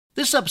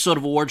This episode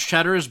of Awards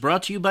Chatter is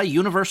brought to you by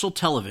Universal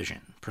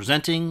Television,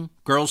 presenting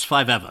Girls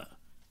 5 Eva.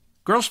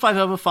 Girls 5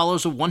 Eva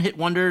follows a one-hit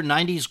wonder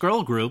 90s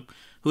girl group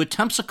who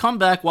attempts a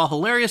comeback while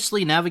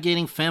hilariously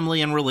navigating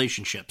family and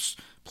relationships,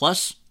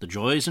 plus the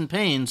joys and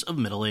pains of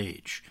middle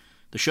age.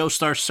 The show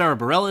stars Sarah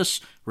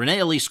Bareilles, Renee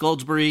Elise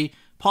Goldsberry,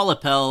 Paula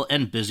Pell,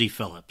 and Busy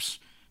Phillips.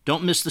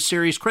 Don't miss the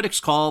series critics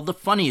call the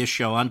funniest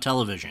show on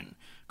television.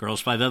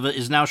 Girls 5 Eva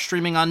is now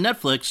streaming on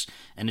Netflix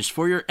and is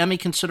for your Emmy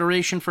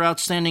consideration for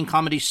Outstanding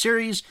Comedy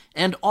Series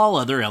and all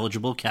other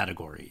eligible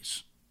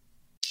categories.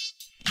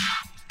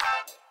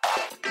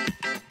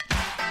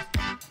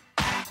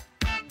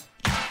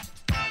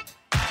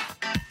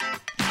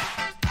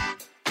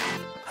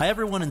 Hi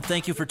everyone, and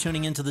thank you for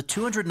tuning in to the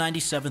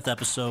 297th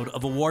episode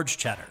of Awards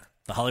Chatter,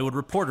 the Hollywood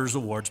Reporter's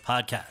Awards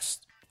podcast.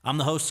 I'm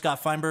the host,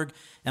 Scott Feinberg,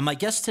 and my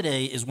guest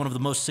today is one of the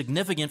most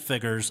significant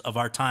figures of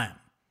our time.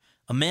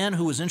 A man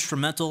who was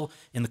instrumental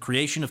in the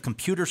creation of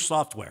computer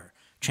software,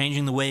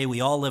 changing the way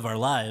we all live our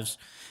lives,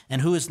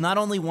 and who is not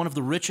only one of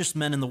the richest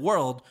men in the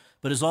world,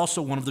 but is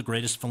also one of the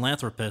greatest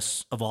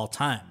philanthropists of all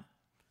time.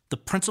 The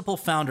principal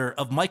founder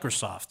of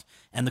Microsoft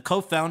and the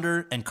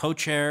co-founder and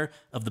co-chair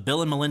of the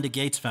Bill and Melinda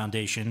Gates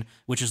Foundation,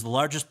 which is the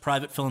largest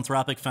private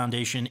philanthropic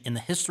foundation in the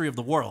history of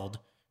the world,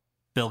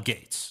 Bill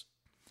Gates.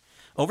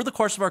 Over the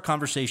course of our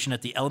conversation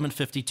at the Element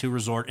 52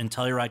 Resort in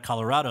Telluride,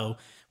 Colorado,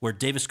 where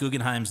Davis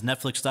Guggenheim's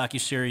Netflix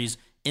docuseries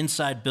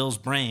Inside Bill's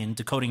Brain,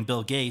 Decoding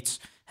Bill Gates,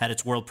 had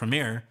its world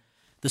premiere,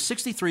 the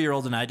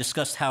 63-year-old and I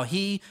discussed how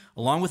he,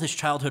 along with his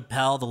childhood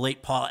pal, the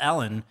late Paul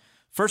Allen,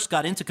 first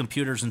got into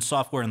computers and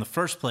software in the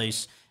first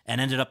place and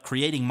ended up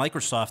creating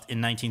Microsoft in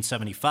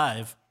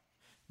 1975,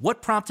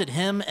 what prompted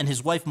him and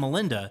his wife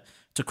Melinda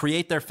to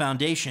create their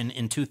foundation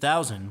in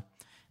 2000,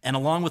 and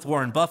along with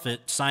Warren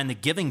Buffett, signed the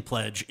Giving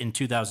Pledge in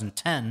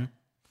 2010,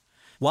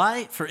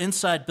 why, for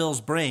Inside Bill's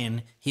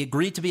Brain, he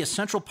agreed to be a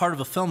central part of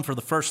a film for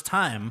the first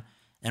time,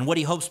 and what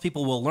he hopes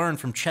people will learn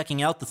from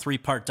checking out the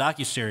 3-part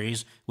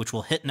docuseries, which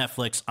will hit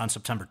Netflix on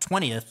September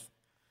 20th,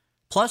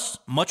 plus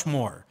much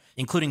more,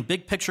 including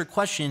big-picture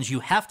questions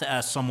you have to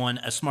ask someone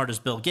as smart as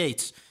Bill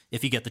Gates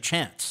if you get the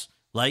chance.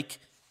 Like,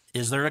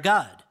 is there a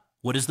God?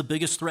 What is the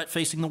biggest threat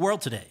facing the world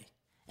today?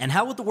 And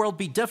how would the world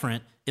be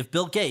different if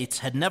Bill Gates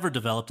had never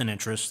developed an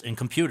interest in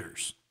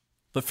computers?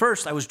 But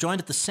first, I was joined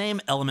at the same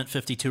Element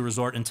 52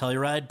 Resort in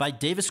Telluride by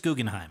Davis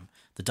Guggenheim,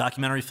 the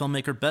documentary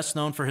filmmaker best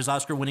known for his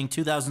Oscar-winning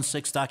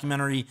 2006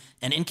 documentary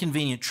An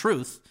Inconvenient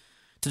Truth,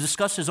 to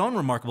discuss his own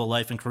remarkable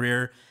life and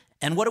career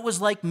and what it was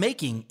like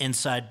making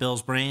Inside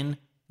Bill's Brain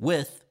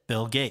with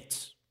Bill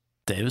Gates.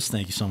 Davis,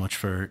 thank you so much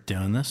for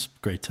doing this.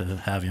 Great to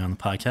have you on the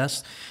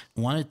podcast.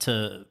 Wanted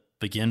to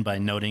begin by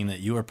noting that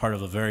you are part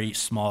of a very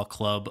small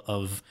club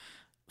of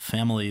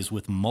families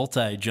with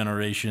multiple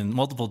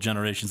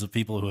generations of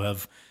people who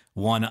have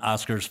won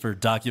Oscars for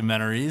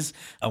documentaries.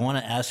 I want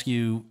to ask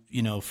you,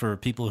 for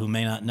people who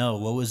may not know,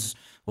 what was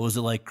it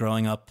like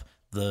growing up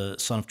the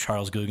son of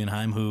Charles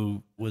Guggenheim,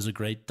 who was a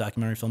great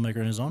documentary filmmaker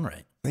in his own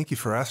right? Thank you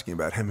for asking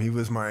about him. He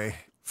was my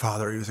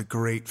father. He was a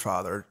great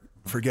father.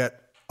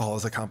 Forget all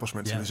his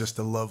accomplishments. Yeah. He was just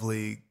a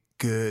lovely,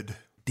 good,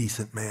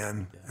 decent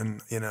man. Yeah.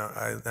 And,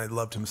 I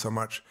loved him so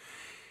much.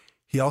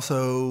 He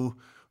also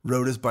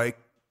rode his bike.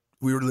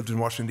 We lived in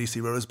Washington, D.C.,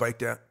 rode his bike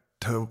down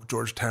to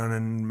Georgetown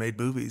and made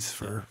movies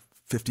for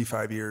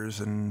 55 years.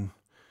 And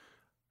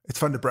it's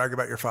fun to brag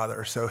about your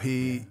father. So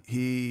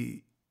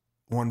he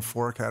won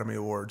 4 Academy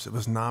Awards. It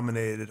was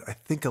nominated, I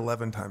think,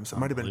 11 times. It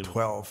might have been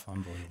 12.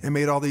 And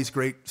made all these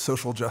great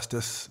social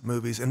justice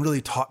movies and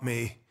really taught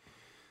me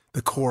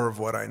the core of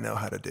what I know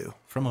how to do.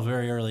 From a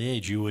very early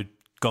age, you would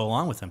go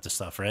along with him to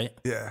stuff, right?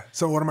 Yeah.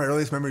 So one of my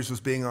earliest memories was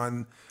being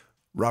on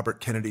Robert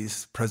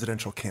Kennedy's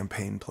presidential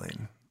campaign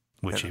plane.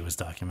 Which he was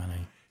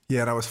documenting.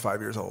 Yeah, and I was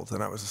 5 years old,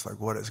 and I was just like,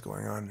 what is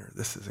going on here?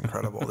 This is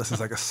incredible. This is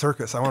like a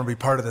circus. I want to be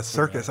part of this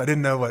circus. I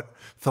didn't know what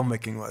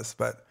filmmaking was.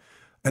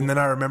 And then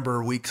I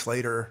remember weeks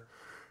later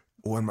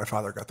when my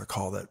father got the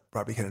call that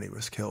Bobby Kennedy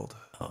was killed.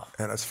 Oh.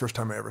 And it's the first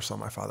time I ever saw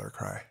my father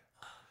cry.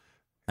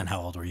 And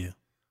how old were you?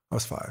 I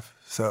was 5.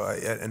 So,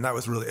 and that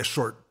was really a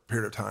short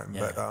period of time.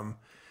 Yeah. But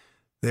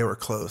they were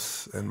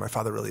close, and my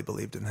father really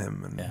believed in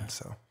him. And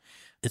so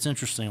it's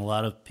interesting. A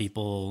lot of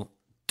people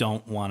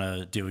don't want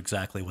to do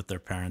exactly what their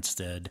parents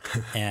did.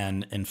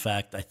 And in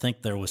fact, I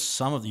think there was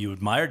some of you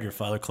admired your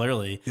father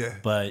clearly,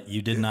 but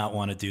you did not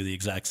want to do the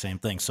exact same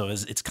thing. So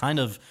it's kind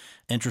of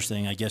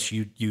interesting. I guess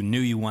you knew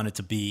you wanted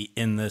to be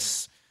in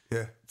this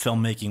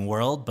filmmaking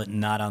world, but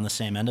not on the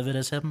same end of it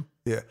as him.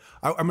 Yeah.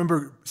 I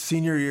remember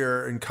senior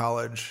year in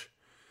college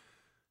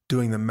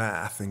doing the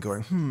math and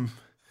going,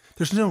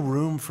 there's no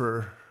room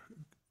for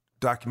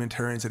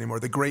documentarians anymore.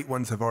 The great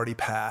ones have already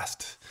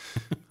passed.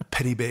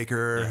 Penny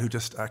Baker, who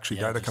just actually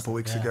died a couple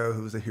weeks ago,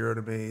 who was a hero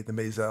to me, the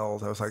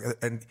Maisels. I was like,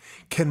 and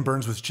Ken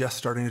Burns was just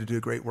starting to do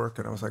great work.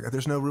 And I was like,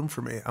 there's no room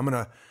for me. I'm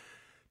going to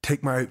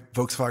take my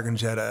Volkswagen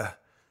Jetta,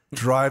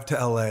 drive to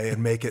LA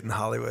and make it in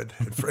Hollywood.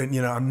 And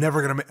I'm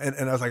never going to,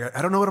 and I was like,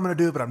 I don't know what I'm going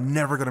to do, but I'm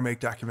never going to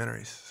make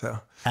documentaries. So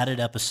how did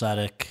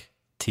episodic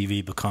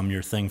TV become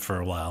your thing for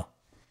a while?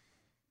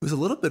 It was a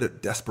little bit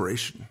of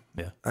desperation.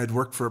 Yeah. I'd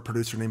worked for a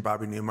producer named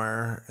Bobby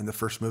Newmeyer, and the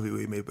first movie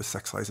we made was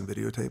Sex, Lies, and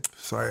Videotape.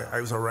 So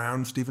I was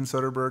around Steven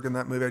Soderbergh in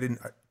that movie. I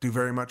didn't do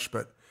very much,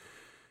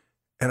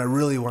 and I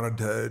really wanted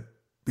to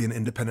be an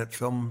independent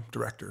film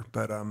director,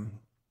 but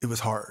it was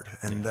hard.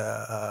 And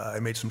I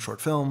made some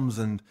short films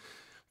and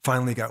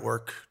finally got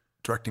work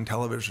directing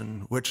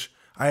television, which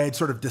I had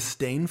sort of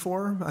disdain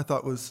for. I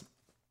thought was,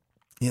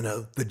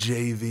 the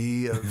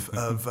JV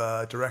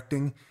of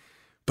directing.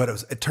 But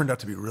it turned out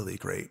to be really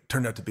great. It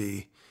turned out to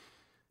be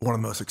one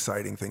of the most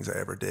exciting things I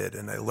ever did.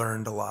 And I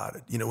learned a lot.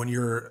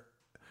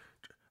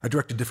 I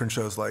directed different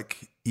shows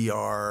like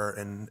ER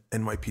and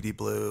NYPD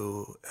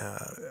Blue.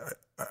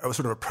 I was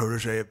sort of a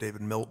protege of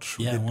David Milch.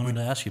 I wanted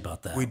to ask you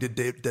about that. We did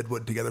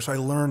Deadwood together. So I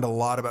learned a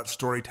lot about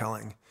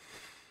storytelling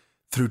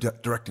through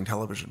directing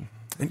television,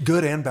 and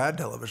good and bad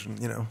television,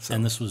 So.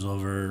 And this was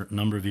over a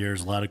number of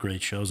years, a lot of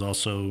great shows.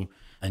 Also,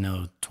 I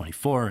know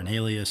 24 and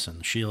Alias and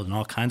The Shield and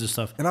all kinds of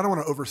stuff. And I don't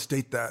want to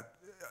overstate that.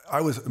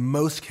 I was, in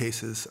most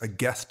cases, a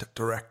guest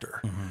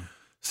director. Mm-hmm.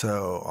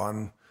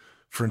 So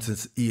for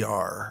instance,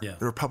 ER, there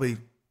were probably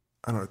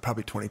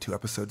 22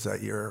 episodes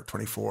that year,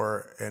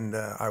 24. And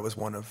I was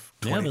one of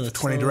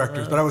 20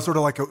 directors. But I was sort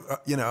of like,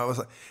 I was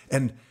like,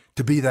 and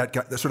to be that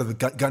guy, sort of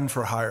the gun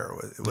for hire,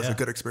 it was a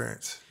good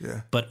experience.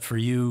 Yeah. But for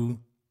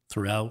you,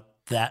 throughout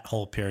that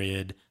whole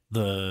period,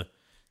 the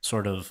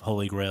sort of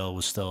holy grail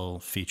was still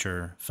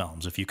feature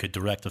films. If you could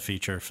direct a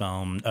feature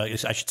film, I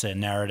should say a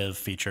narrative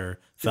feature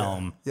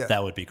film,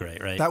 that would be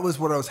great, right? That was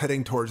what I was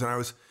heading towards.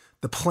 And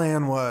the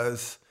plan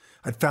was,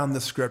 I'd found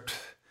the script,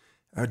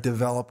 I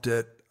developed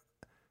it,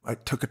 I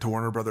took it to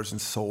Warner Brothers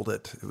and sold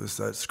it. It was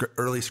a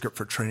early script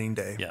for Training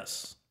Day.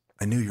 Yes.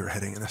 I knew you were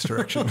heading in this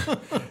direction.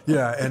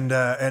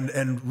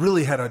 And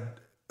really had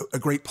a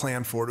great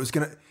plan for it.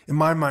 In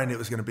my mind, it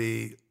was gonna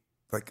be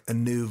like a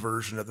new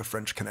version of The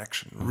French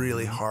Connection,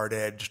 really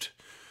hard-edged,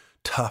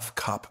 tough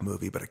cop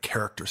movie, but a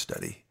character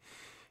study.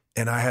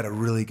 And I had a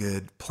really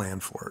good plan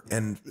for it.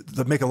 And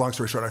to make a long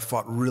story short, I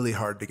fought really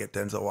hard to get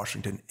Denzel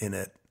Washington in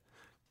it.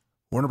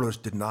 Warner Brothers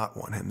did not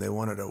want him. They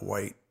wanted a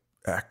white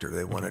actor.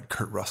 They wanted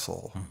Kurt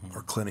Russell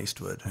or Clint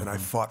Eastwood. And I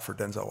fought for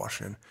Denzel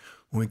Washington.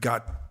 When we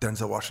got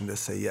Denzel Washington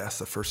to say yes,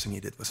 the first thing he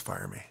did was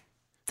fire me.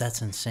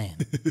 That's insane.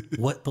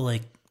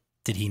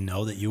 Did he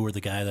know that you were the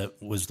guy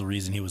that was the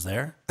reason he was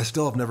there? I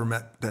still have never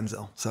met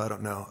Denzel, so I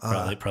don't know.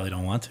 Probably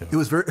don't want to. It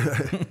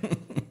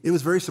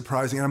was very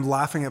surprising. And I'm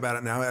laughing about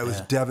it now. It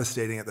was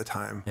devastating at the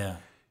time. Yeah.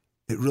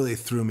 It really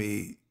threw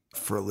me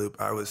for a loop.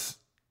 I was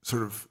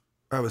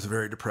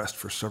very depressed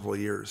for several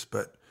years,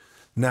 but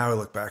now I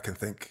look back and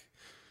think,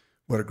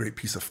 what a great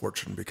piece of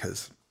fortune,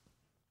 because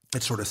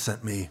it sort of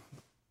sent me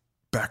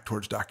back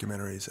towards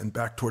documentaries and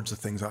back towards the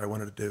things I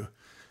wanted to do.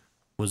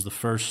 Was the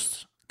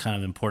first kind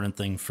of important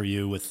thing for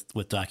you with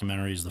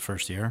documentaries the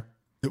first year?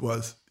 It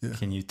was, yeah.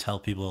 Can you tell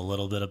people a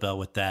little bit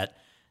about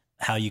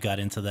how you got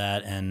into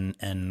that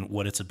and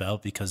what it's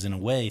about? Because in a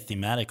way,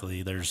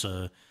 thematically, there's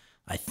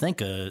I think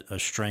a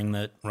string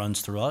that runs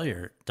through all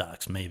your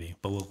docs, maybe,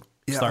 but we'll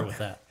start with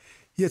that.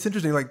 Yeah, it's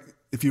interesting. Like,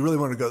 if you really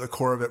want to go to the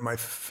core of it, my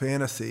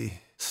fantasy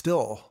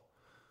still,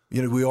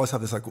 we always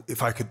have this, like,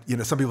 if I could,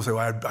 some people say,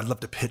 well, I'd love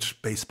to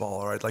pitch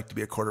baseball, or I'd like to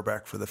be a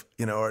quarterback for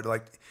or I'd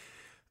like,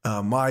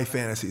 my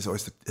fantasy is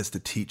always to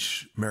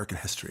teach American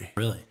history.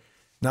 Really?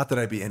 Not that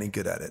I'd be any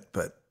good at it,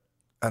 but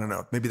I don't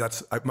know. Maybe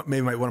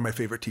one of my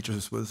favorite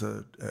teachers was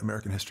an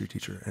American history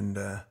teacher. And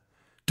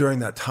during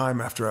that time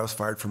after I was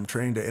fired from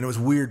Training Day, and it was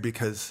weird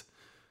because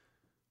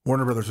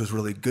Warner Brothers was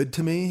really good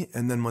to me.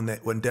 And then when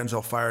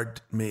Denzel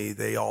fired me,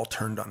 they all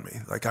turned on me.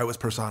 Like, I was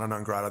persona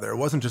non grata there. It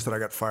wasn't just that I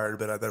got fired,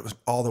 but that it was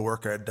all the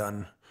work I had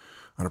done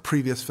on a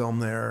previous film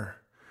there.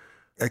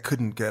 I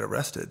couldn't get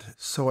arrested.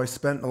 So I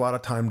spent a lot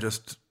of time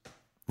just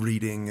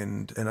reading,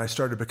 and I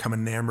started to become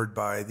enamored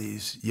by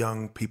these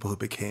young people who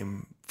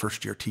became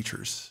first-year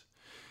teachers.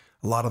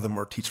 A lot of them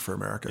were Teach for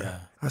America. Yeah.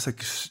 I was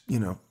like,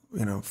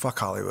 fuck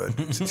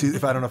Hollywood. See,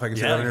 if I don't know if I can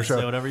say that on your show.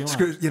 Say whatever you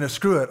want.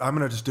 Screw it. I'm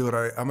going to just do what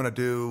I'm going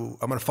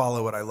to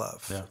follow what I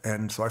love. Yeah.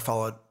 And so I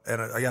followed,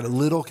 and I got a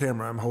little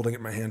camera. I'm holding it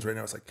in my hands right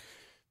now. It's like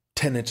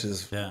 10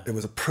 inches. Yeah. It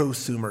was a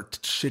prosumer,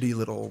 shitty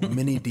little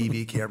mini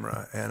DV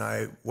camera. And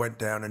I went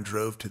down and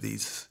drove to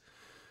these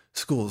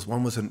schools.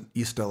 One was in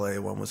East LA,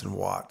 one was in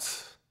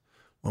Watts,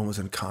 one was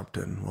in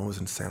Compton, one was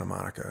in Santa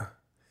Monica.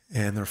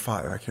 And there were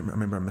 5. I can't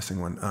remember. I'm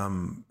missing one.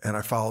 And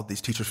I followed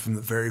these teachers from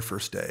the very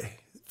first day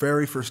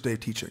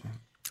teaching,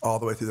 all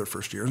the way through their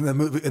first year.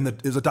 And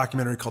it was a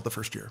documentary called The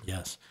First Year.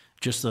 Yes.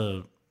 Just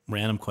a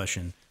random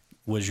question.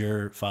 Was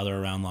your father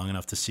around long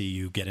enough to see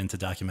you get into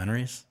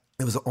documentaries?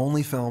 It was the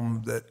only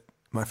film that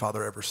my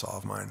father ever saw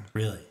of mine.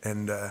 Really?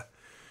 And there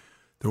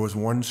was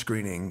one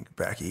screening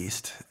back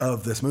east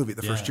of this movie,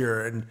 The First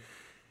Year. And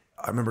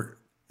I remember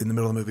in the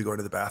middle of the movie going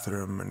to the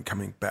bathroom and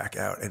coming back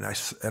out. And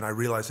I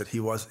realized that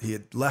he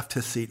had left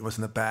his seat and was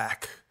in the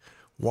back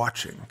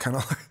watching, kind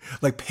of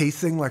like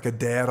pacing like a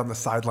dad on the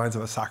sidelines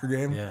of a soccer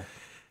game. Yeah.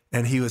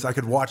 And I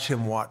could watch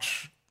him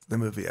watch the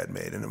movie I'd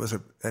made, and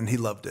and he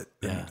loved it.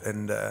 Yeah.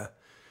 And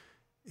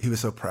he was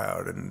so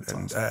proud,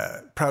 and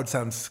proud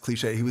sounds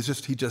cliche. He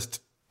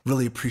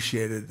really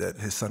appreciated that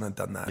his son had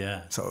done that.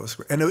 Yeah. So it was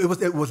great. And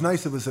it was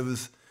nice. It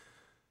was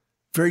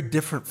very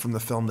different from the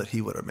film that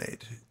he would have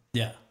made.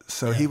 Yeah.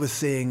 So he was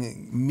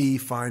seeing me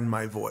find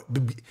my voice.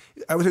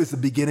 I would say it's the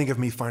beginning of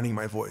me finding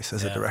my voice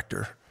as a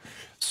director.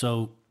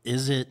 So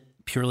is it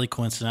purely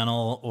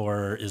coincidental,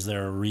 or is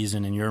there a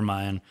reason in your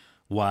mind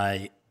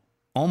why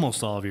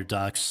almost all of your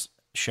docs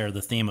share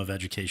the theme of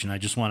education? I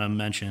just want to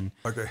mention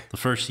the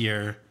first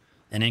year,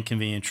 An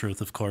Inconvenient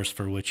Truth, of course,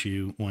 for which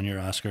you won your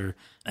Oscar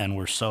and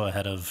were so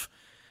ahead of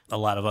a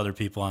lot of other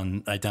people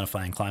on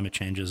identifying climate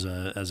change as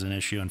an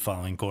issue and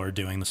following Gore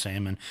doing the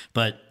same.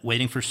 But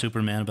Waiting for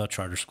Superman, about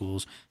charter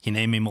schools. He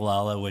Named Me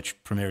Malala,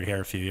 which premiered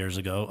here a few years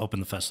ago,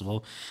 opened the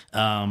festival.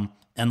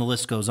 And the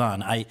list goes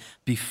on.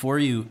 Before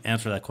you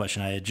answer that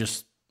question,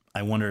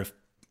 I wonder if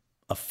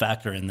a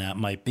factor in that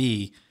might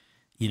be,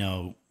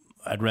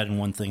 I'd read in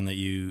one thing that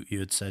you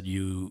had said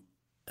you,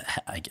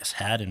 I guess,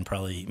 had and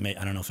probably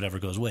I don't know if it ever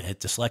goes away,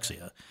 had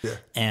dyslexia. Yeah.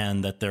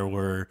 And that there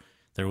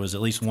was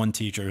at least one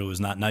teacher who was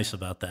not nice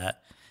about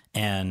that.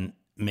 And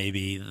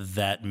maybe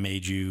that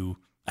made you,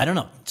 I don't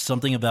know,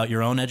 something about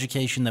your own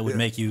education that would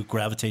make you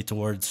gravitate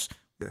towards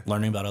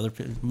learning about other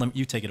people.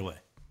 You take it away.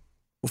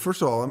 Well,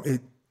 first of all, let me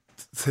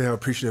say how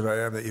appreciative I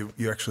am that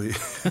you actually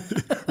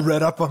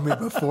read up on me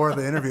before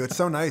the interview. It's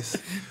so nice.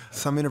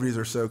 Some interviews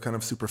are so kind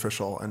of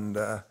superficial, and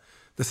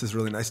this is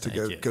really nice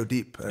to go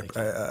deep.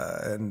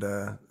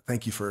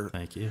 Thank you for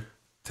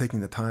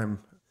taking the time.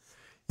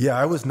 Yeah,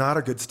 I was not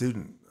a good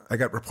student. I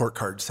got report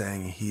cards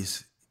saying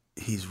he's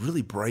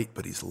really bright,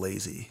 but he's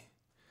lazy.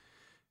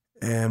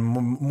 And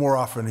more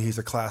often he's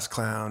a class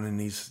clown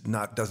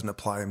and doesn't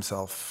apply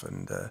himself.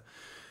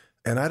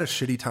 And I had a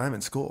shitty time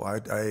in school.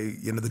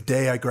 The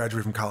day I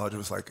graduated from college, it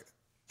was like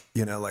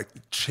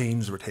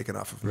chains were taken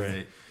off of me.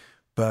 Right.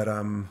 But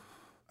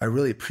I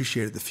really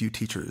appreciated the few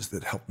teachers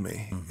that helped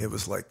me. Mm-hmm. It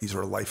was like these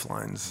were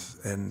lifelines,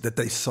 and that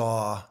they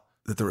saw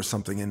that there was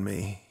something in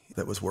me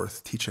that was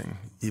worth teaching,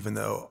 even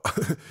though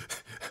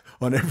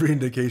on every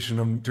indication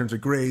in terms of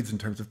grades, in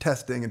terms of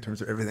testing, in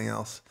terms of everything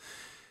else.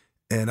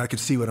 And I could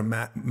see what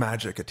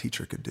magic a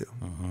teacher could do.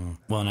 Mm-hmm.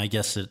 Well, and I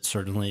guess it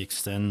certainly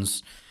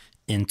extends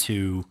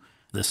into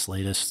this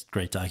latest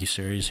great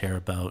docuseries here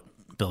about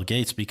Bill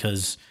Gates,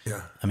 because,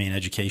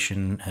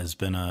 education has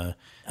been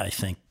I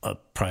think, a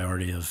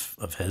priority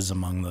of his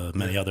among the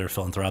many other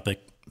philanthropic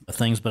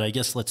things. But I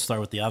guess let's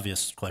start with the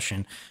obvious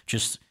question.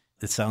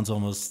 It sounds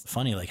almost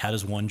funny. Like, how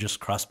does one just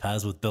cross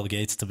paths with Bill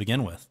Gates to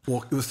begin with?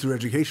 Well, it was through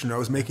education. I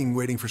was making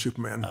Waiting for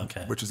Superman,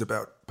 which is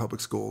about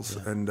public schools.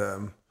 Yeah.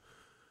 And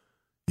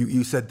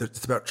you said that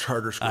it's about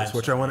charter schools,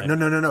 which I want to...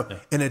 No. Yeah.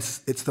 And it's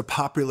the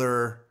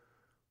popular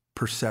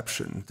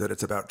perception that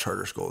it's about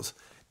charter schools.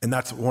 And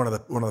that's one of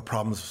the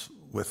problems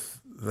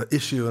with the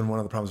issue, and one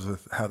of the problems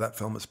with how that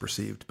film is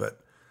perceived. But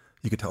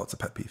you could tell it's a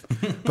pet peeve.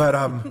 But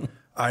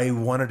I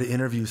wanted to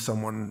interview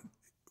someone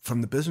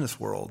from the business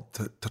world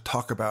to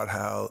talk about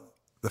how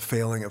the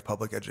failing of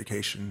public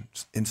education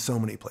in so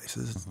many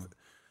places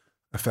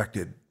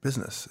affected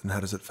business, and how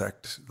does it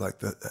affect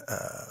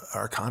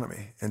our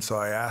economy. And so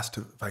I asked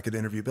if I could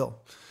interview Bill,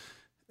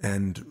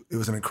 and it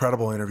was an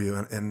incredible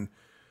interview, and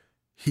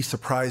he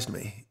surprised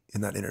me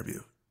in that interview.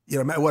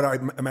 What I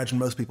imagine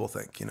most people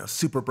think,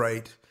 super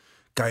bright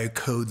guy who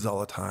codes all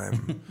the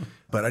time,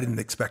 but I didn't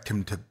expect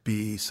him to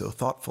be so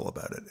thoughtful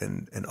about it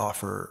and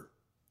offer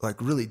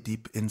really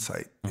deep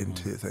insight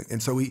into things.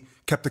 And so we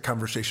kept the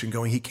conversation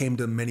going. He came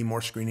to many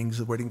more screenings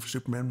of Waiting for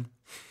Superman.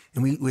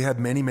 And we had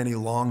many, many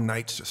long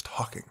nights just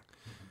talking.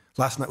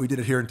 Last night, we did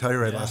it here in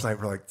Telluride last night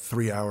for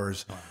 3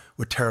 hours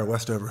with Tara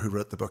Westover, who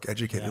wrote the book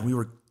Educated. And we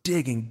were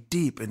digging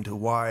deep into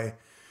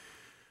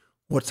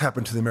what's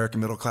happened to the American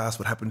middle class,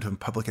 what happened to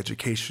public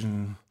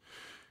education.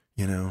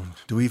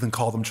 Do we even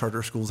call them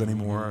charter schools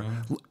anymore?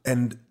 Mm-hmm.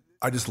 And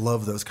I just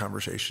love those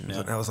conversations.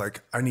 Yeah. And I was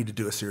like, I need to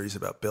do a series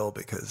about Bill,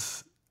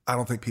 because I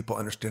don't think people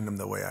understand him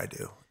the way I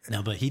do.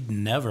 No, but he'd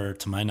never,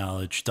 to my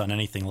knowledge, done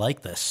anything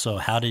like this. So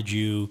do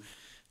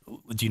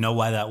you know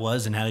why that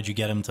was, and how did you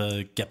get him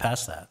to get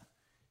past that?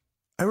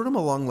 I wrote him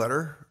a long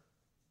letter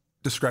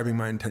describing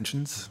my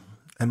intentions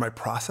and my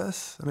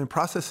process.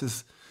 Process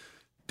is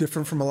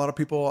different from a lot of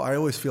people. I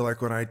always feel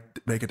like when I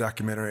make a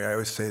documentary, I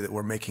always say that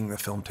we're making the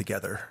film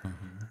together.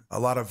 Mm-hmm. A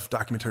lot of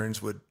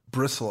documentarians would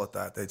bristle at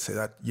that. They'd say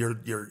that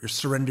you're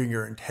surrendering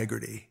your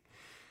integrity.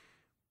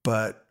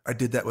 But I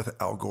did that with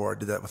Al Gore. I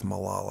did that with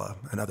Malala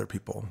and other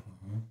people.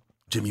 Mm-hmm.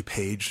 Jimmy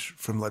Page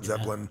from Led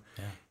Zeppelin.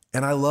 Yeah.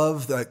 And I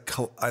love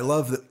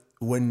that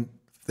when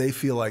they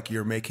feel like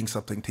you're making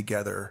something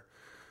together,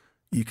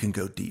 you can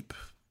go deep.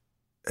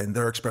 And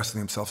they're expressing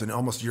themselves, and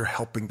almost you're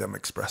helping them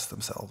express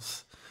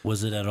themselves.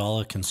 Was it at all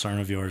a concern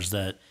of yours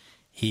that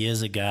he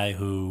is a guy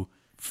who,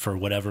 for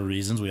whatever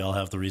reasons, we all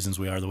have the reasons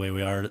we are the way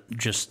we are,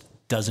 just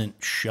doesn't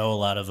show a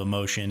lot of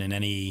emotion in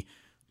any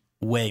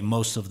way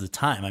most of the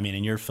time?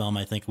 In your film,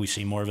 I think we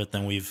see more of it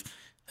than we've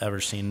ever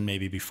seen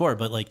maybe before.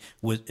 But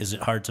is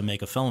it hard to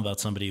make a film about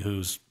somebody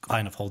who's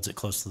kind of holds it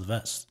close to the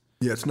vest?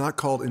 Yeah, it's not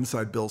called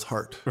Inside Bill's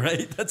Heart.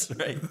 Right, that's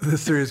right. The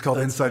series is called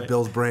Inside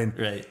Bill's Brain.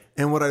 Right.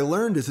 And what I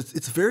learned is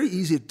it's very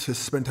easy to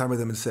spend time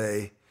with him and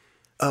say,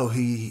 oh,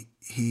 he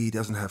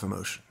doesn't have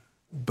emotion.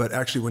 But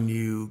actually, when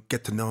you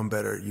get to know him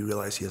better, you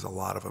realize he has a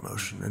lot of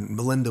emotion. And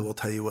Melinda will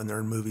tell you when they're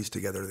in movies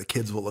together, the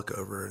kids will look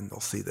over and they'll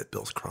see that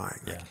Bill's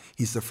crying. Like,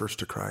 he's the first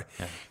to cry.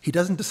 Yeah. He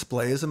doesn't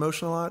display his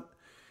emotion a lot,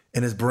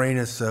 and his brain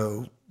is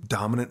so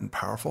dominant and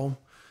powerful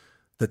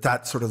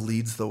that sort of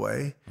leads the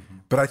way. Mm-hmm.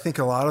 But I think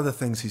a lot of the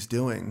things he's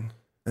doing,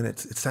 and it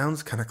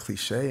sounds kind of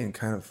cliche and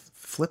kind of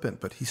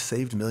flippant, but he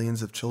saved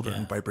millions of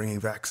children by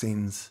bringing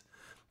vaccines,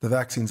 the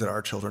vaccines that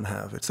our children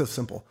have. It's so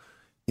simple.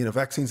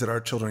 Vaccines that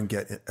our children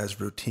get as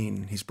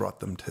routine, he's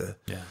brought them to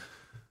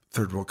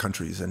third world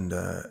countries, and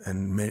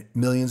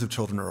millions of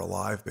children are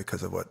alive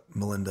because of what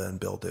Melinda and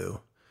Bill do.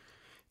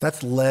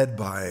 That's led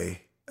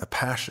by a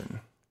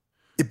passion.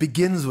 It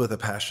begins with a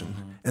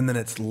passion, and then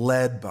it's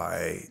led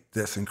by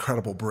this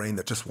incredible brain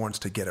that just wants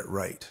to get it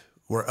right,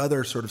 where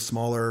other sort of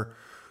smaller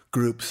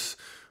groups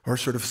are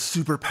sort of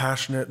super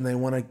passionate and they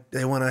want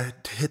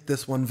to hit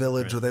this one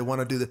village, or they want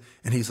to do that.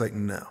 And he's like,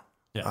 no.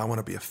 Yeah. I want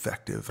to be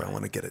effective. Right. I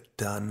want to get it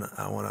done.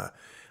 I want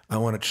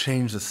to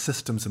change the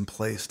systems in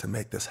place to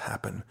make this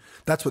happen.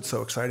 That's what's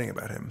so exciting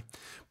about him.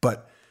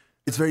 But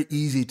it's very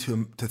easy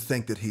to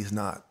think that he's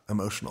not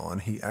emotional,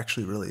 and he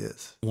actually really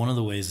is. One of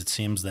the ways it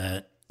seems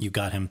that you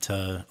got him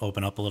to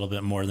open up a little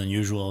bit more than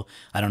usual,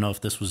 I don't know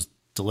if this was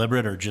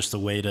deliberate or just a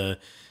way to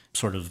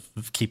sort of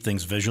keep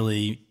things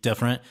visually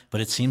different, but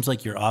it seems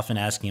like you're often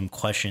asking him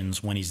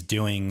questions when he's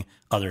doing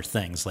other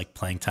things like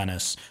playing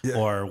tennis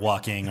or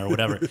walking or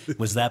whatever.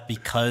 Was that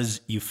because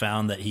you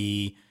found that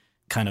he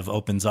kind of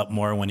opens up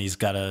more when he's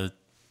got to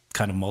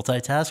kind of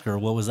multitask, or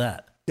what was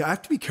that? Yeah, I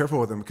have to be careful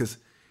with him, because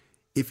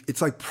if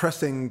it's like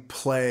pressing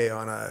play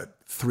on a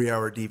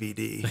 3-hour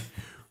DVD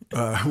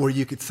where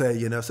you could say,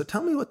 so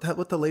tell me what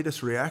the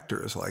latest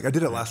reactor is like. I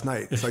did it last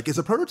night. It's like, is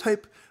a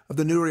prototype of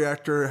the new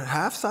reactor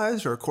half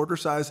size or a quarter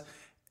size?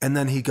 And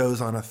then he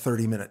goes on a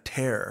 30-minute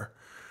tear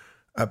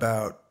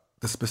about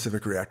the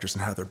specific reactors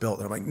and how they're built.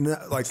 And I'm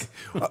like,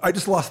 no, I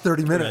just lost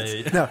 30 minutes.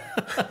 Right. No.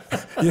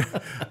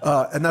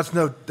 And that's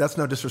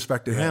no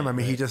disrespect to him. I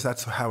mean,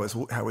 that's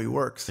how he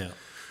works. Yeah.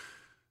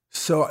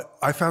 So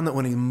I found that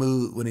when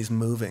he's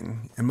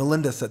moving, and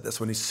Melinda said this,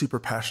 when he's super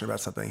passionate about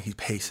something, he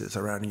paces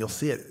around, and you'll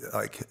see it.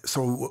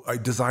 So I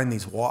designed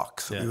these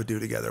walks that we would do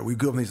together. We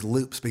go on these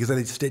loops because I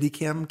need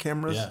Steadicam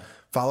cameras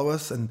follow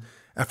us, and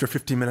after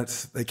 15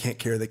 minutes, they can't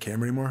carry the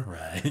camera anymore.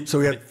 Right. So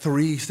we had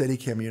 3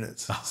 Steadicam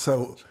units.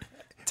 So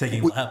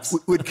taking laps.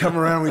 We'd come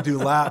around, we'd do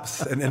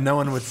laps, and no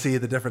one would see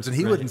the difference, and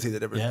he wouldn't see the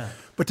difference. Yeah.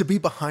 But to be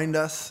behind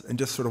us and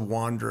just sort of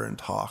wander and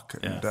talk,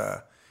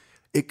 and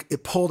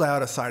it pulled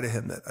out a side of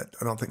him that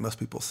I don't think most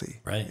people see.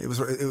 Right.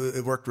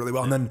 It worked really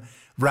well. And then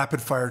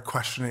rapid fire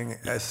questioning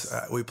as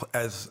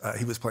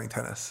he was playing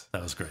tennis.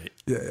 That was great.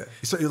 Yeah.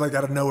 So like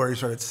out of nowhere, he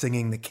started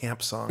singing the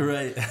camp song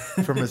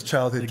from his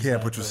childhood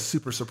camp, which was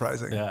super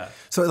surprising. Yeah.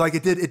 So like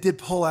it did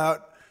pull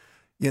out,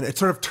 it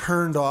sort of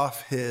turned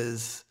off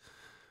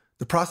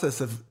the process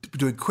of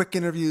doing quick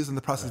interviews and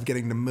the process of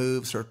getting to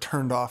move sort of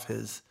turned off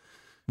his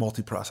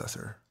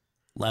multiprocessor.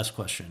 Last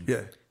question.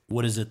 Yeah.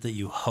 What is it that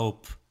you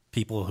hope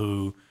people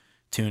who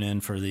tune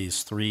in for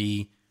these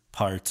 3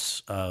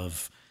 parts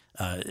of,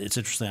 it's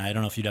interesting. I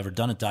don't know if you'd ever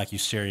done a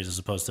docuseries as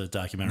opposed to a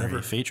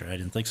documentary feature. I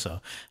didn't think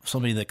so.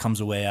 Somebody that comes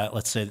away at,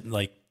 let's say,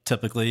 like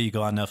typically you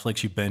go on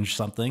Netflix, you binge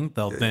something,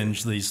 they'll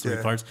binge these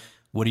 3 parts.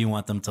 What do you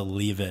want them to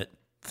leave it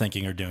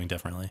thinking or doing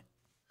differently?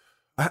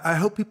 I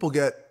hope people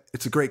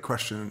it's a great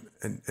question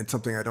and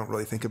something I don't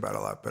really think about a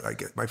lot, but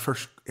my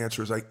first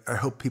answer is I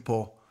hope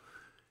people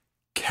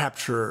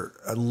capture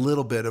a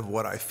little bit of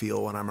what I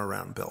feel when I'm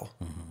around Bill.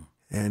 Mm-hmm.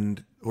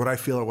 And what I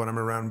feel when I'm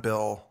around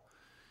Bill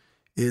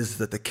is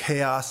that the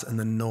chaos and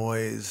the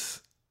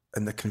noise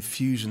and the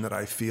confusion that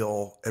I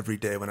feel every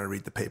day when I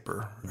read the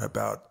paper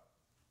about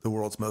the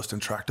world's most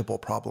intractable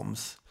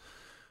problems,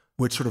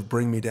 which sort of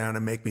bring me down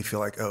and make me feel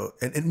like,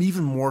 and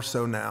even more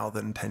so now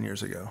than 10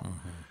 years ago,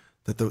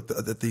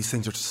 that these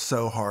things are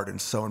so hard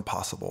and so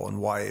impossible, and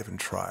why even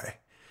try?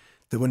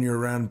 That when you're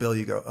around Bill,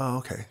 you go, oh,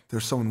 okay,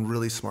 there's someone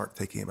really smart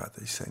thinking about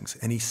these things.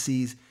 And he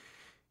sees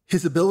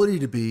his ability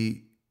to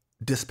be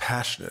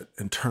dispassionate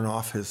and turn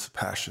off his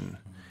passion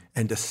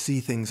and to see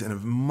things in a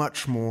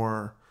much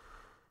more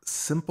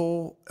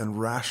simple and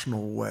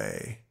rational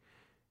way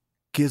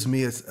gives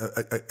me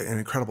an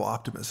incredible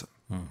optimism.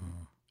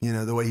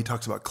 Mm-hmm. The way he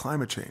talks about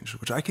climate change,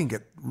 which I can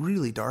get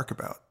really dark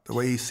about, the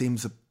way he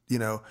seems,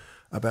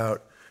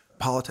 about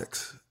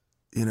politics.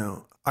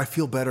 I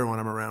feel better when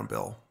I'm around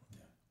Bill.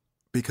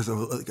 Because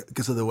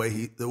of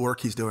the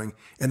work he's doing,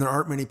 and there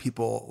aren't many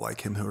people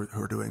like him who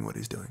are doing what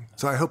he's doing.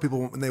 So I hope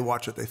people, when they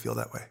watch it, they feel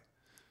that way.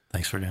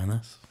 Thanks for doing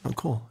this. Oh,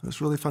 cool! It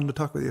was really fun to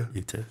talk with you.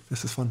 You too.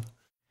 This is fun.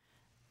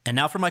 And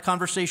now for my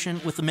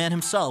conversation with the man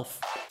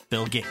himself,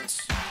 Bill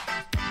Gates.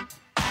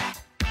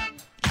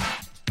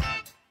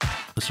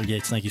 Mr.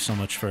 Gates, thank you so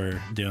much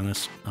for doing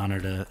this.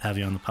 Honored to have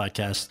you on the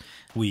podcast.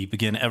 We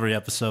begin every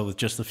episode with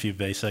just a few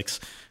basics.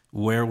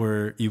 Where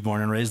were you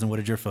born and raised, and what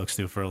did your folks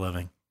do for a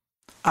living?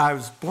 I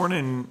was born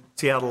in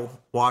Seattle,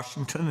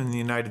 Washington, in the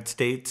United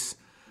States.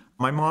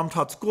 My mom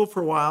taught school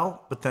for a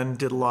while, but then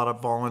did a lot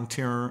of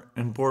volunteer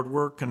and board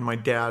work. And my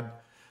dad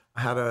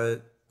had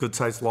a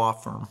good-sized law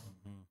firm.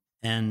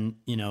 And,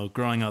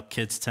 growing up,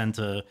 kids tend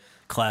to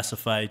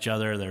classify each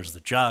other. There's the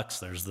jocks,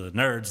 there's the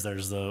nerds,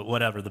 there's the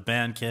whatever, the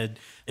band kid.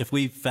 If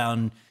we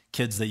found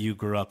kids that you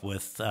grew up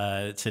with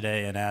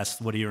today and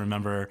asked, what do you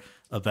remember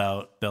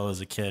about Bill as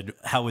a kid,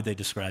 how would they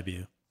describe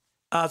you?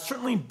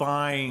 Certainly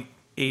by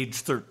age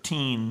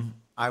 13,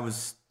 I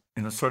was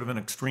sort of an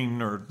extreme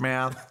nerd.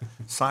 Math,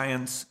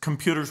 science,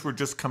 computers were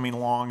just coming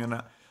along,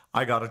 and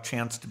I got a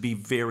chance to be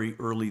very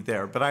early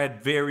there. But I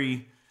had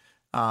very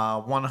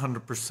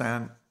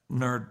 100%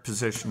 nerd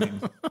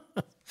positioning.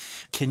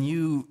 Can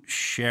you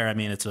share,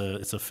 it's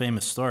a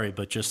famous story,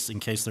 but just in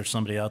case there's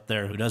somebody out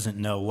there who doesn't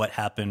know what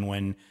happened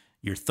when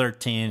you're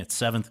 13, it's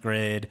 7th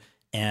grade,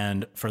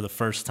 and for the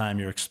first time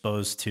you're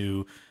exposed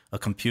to a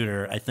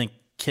computer. I think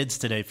kids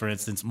today, for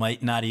instance,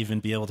 might not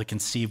even be able to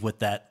conceive what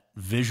that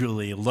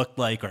visually looked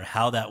like or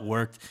how that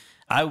worked.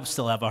 I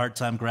still have a hard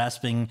time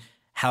grasping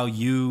how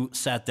you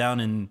sat down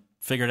and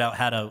figured out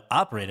how to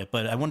operate it,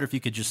 but I wonder if you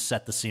could just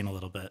set the scene a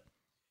little bit.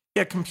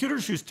 Yeah,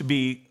 computers used to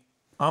be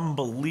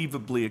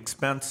unbelievably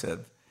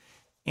expensive.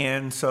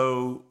 And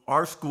so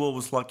our school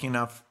was lucky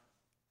enough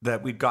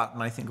that we'd gotten,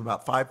 I think,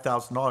 about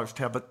 $5,000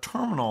 to have a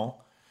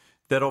terminal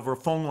that over a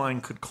phone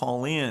line could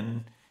call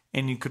in,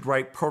 and you could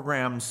write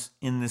programs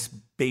in this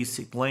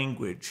basic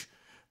language.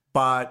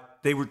 But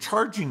they were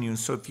charging you,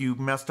 so if you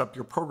messed up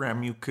your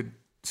program, you could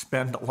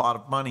spend a lot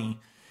of money.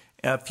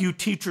 A few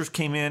teachers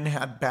came in,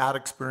 had bad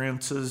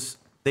experiences.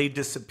 They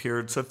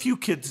disappeared. So a few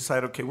kids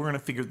decided, okay, we're going to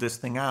figure this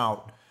thing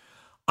out.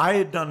 I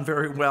had done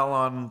very well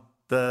on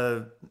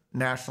the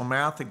national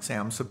math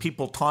exam, so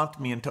people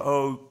taunted me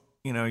into,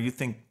 you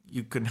think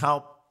you can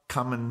help,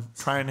 come and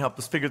try and help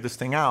us figure this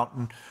thing out.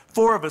 And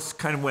 4 of us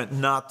kind of went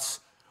nuts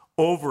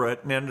over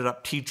it and ended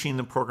up teaching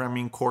the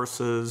programming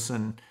courses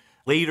and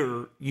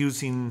later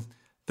using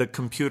the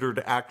computer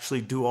to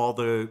actually do all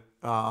the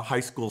high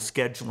school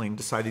scheduling,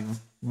 deciding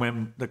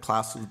when the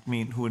classes would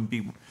meet, who would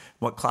be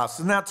what classes.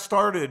 And that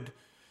started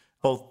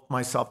both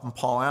myself and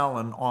Paul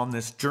Allen on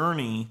this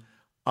journey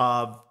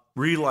of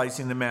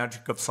realizing the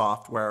magic of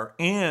software.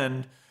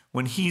 And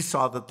when he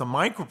saw that the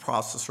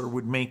microprocessor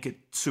would make it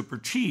super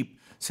cheap,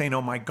 saying,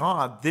 oh my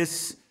God,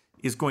 this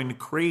is going to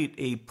create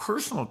a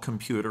personal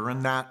computer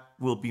and that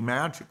will be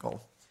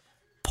magical.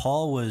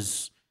 Paul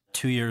was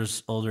 2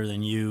 years older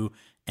than you,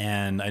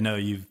 and I know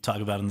you've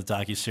talked about in the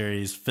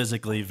docuseries,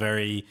 physically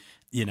very,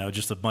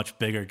 just a much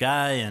bigger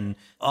guy and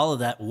all of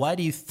that. Why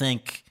do you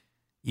think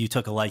you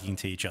took a liking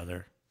to each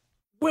other?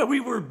 Well, we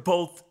were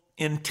both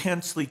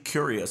intensely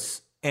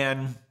curious,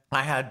 and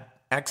I had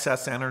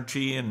excess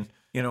energy, and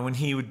when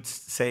he would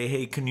say,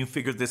 hey, can you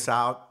figure this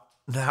out?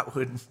 That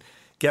would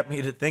get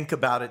me to think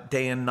about it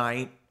day and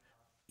night.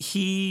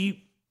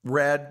 He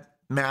read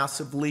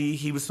massively.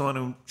 He was the one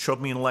who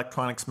showed me an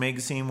electronics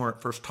magazine where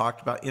it first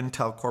talked about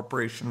Intel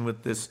Corporation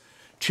with this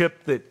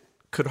chip that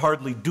could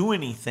hardly do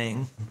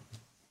anything.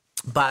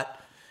 But,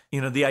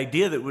 the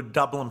idea that it would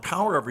double in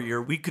power every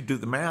year, we could do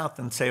the math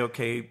and say,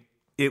 okay,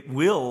 it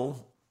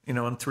will,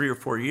 in 3 or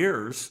 4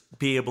 years,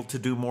 be able to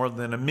do more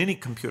than a mini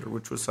computer,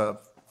 which was a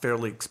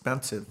fairly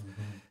expensive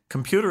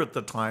computer at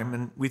the time.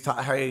 And we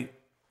thought, hey,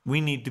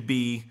 we need to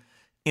be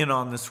in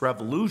on this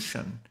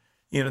revolution.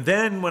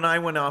 Then when I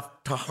went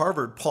off to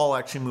Harvard, Paul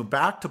actually moved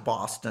back to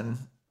Boston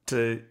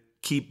to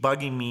keep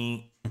bugging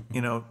me,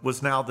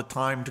 was now the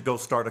time to go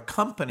start a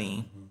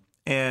company.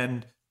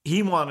 And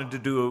he wanted to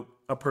do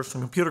a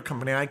personal computer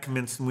company. I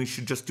convinced him we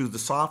should just do the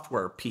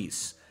software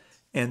piece.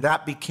 And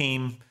that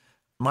became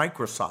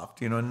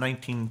Microsoft. In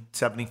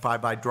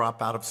 1975, I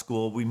dropped out of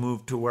school. We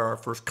moved to where our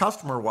first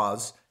customer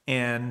was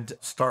and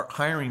start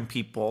hiring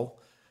people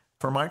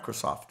for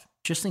Microsoft.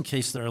 Just in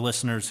case there are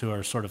listeners who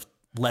are sort of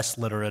less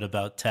literate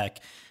about tech,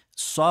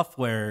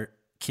 software,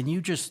 can you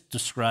just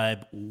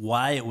describe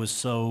why it was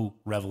so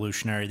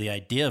revolutionary, the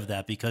idea of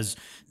that? Because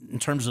in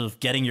terms of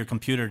getting your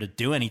computer to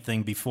do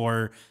anything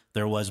before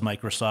there was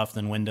Microsoft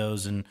and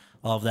Windows and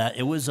all of that,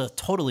 it was a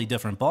totally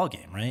different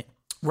ballgame, right?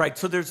 Right.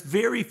 So there's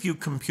very few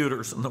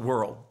computers in the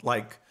world,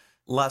 like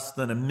less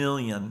than 1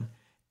 million,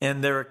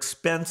 and they're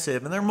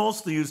expensive, and they're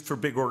mostly used for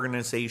big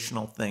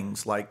organizational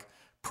things like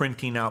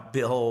printing out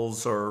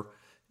bills or,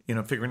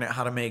 figuring out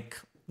how to make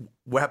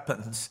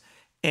weapons.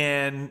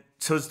 And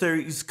so as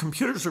these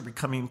computers are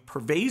becoming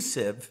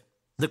pervasive,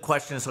 the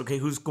question is, okay,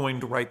 who's going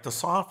to write the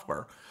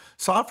software?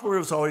 Software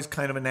was always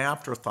kind of an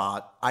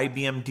afterthought.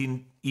 IBM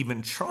didn't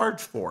even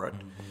charge for it.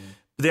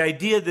 The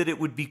idea that it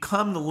would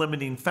become the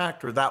limiting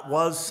factor, that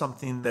was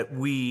something that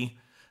we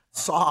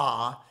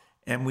saw,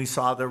 and we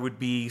saw there would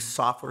be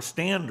software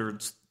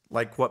standards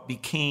like what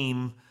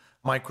became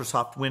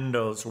Microsoft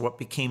Windows or what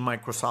became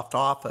Microsoft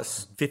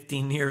Office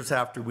 15 years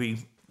after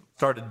we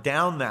started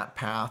down that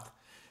path.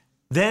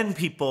 Then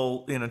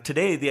people,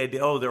 today the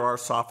idea, there are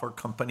software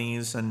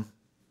companies and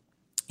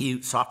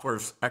software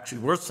is actually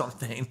worth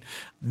something.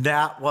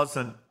 That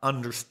wasn't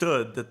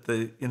understood, that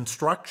the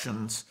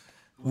instructions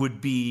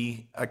would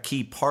be a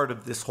key part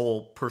of this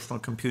whole personal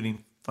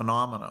computing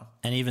phenomena.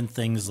 And even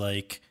things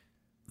like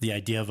the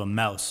idea of a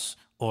mouse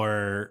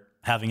or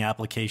having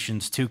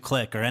applications to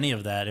click or any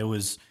of that.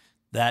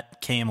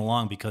 That came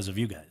along because of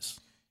you guys.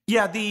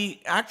 Yeah, the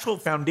actual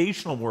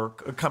foundational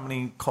work, a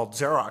company called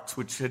Xerox,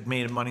 which had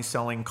made money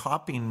selling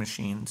copying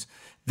machines,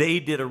 they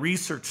did a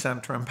research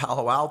center in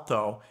Palo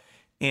Alto,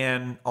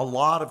 and a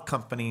lot of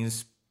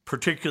companies,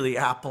 particularly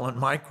Apple and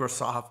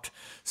Microsoft,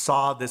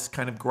 saw this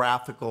kind of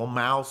graphical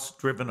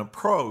mouse-driven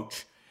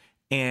approach,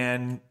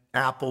 and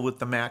Apple with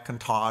the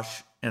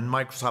Macintosh and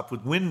Microsoft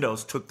with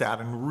Windows took that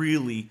and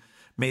really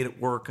made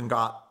it work and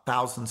got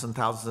thousands and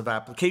thousands of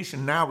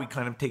applications. Now we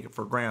kind of take it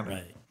for granted.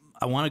 Right.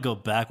 I want to go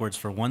backwards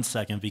for 1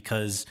 second,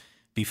 because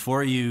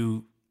before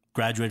you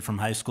graduated from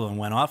high school and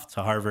went off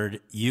to Harvard,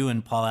 you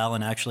and Paul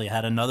Allen actually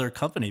had another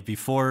company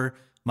before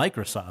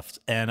Microsoft.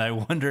 And I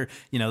wonder,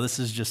 this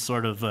is just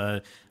sort of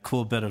a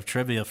cool bit of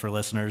trivia for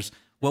listeners.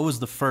 What was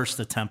the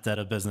first attempt at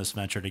a business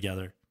venture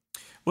together?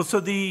 Well, so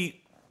the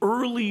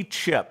early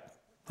chip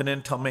that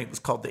Intel made was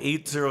called the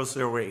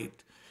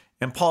 8008.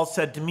 And Paul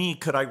said to me,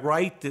 could I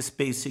write this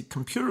basic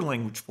computer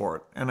language for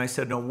it? And I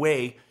said, no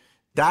way.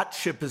 That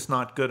chip is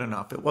not good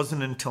enough. It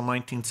wasn't until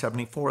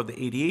 1974, the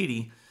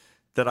 8080,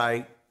 that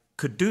I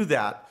could do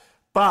that.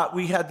 But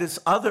we had this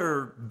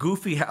other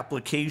goofy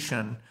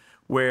application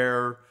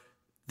where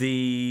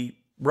the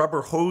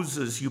rubber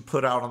hoses you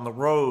put out on the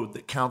road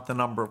that count the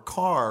number of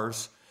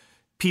cars,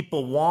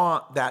 people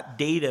want that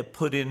data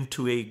put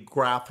into a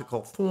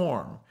graphical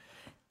form.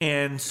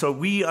 And so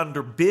we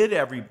underbid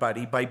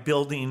everybody by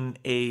building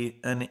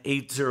an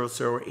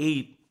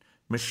 8008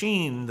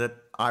 machine that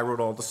I wrote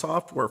all the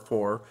software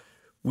for.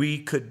 We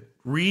could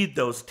read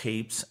those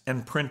tapes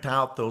and print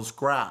out those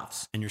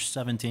graphs. And you're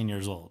 17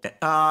 years old.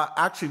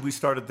 Actually, we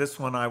started this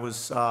when I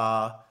was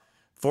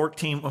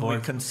 14 when we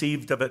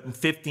conceived of it, and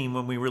 15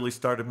 when we really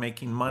started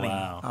making money.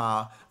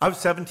 Wow. I was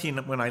 17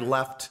 when I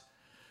left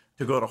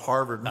to go to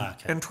Harvard. Okay.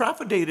 And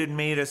Traffic had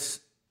made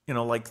us,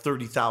 like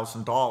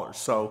 $30,000.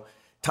 So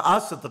to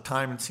us at the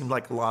time, it seemed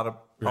like a lot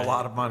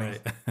of money.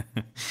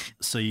 Right.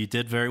 So you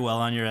did very well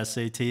on your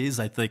SATs.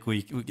 I think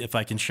if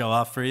I can show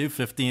off for you,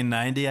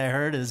 1590 I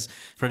heard is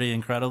pretty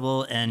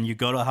incredible. And you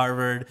go to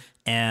Harvard,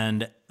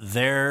 and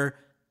there,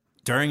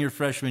 during your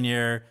freshman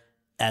year,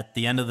 at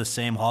the end of the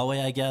same hallway,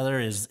 I gather,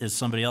 is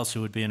somebody else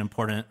who would be an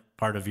important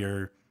part of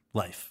your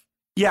life.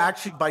 Yeah,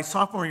 actually, by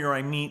sophomore year,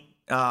 I meet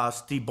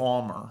Steve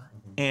Ballmer,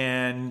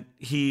 and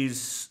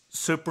he's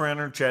super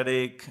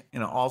energetic,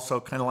 also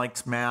kind of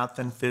likes math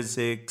and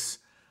physics.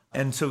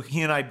 And so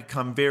he and I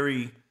become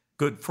very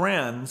good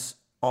friends,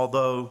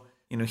 although,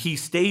 he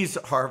stays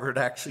at Harvard,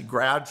 actually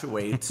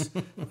graduates,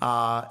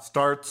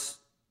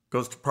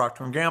 goes to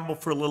Procter & Gamble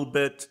for a little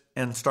bit,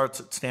 and starts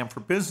at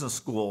Stanford Business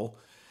School.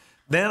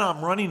 Then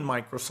I'm running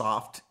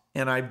Microsoft,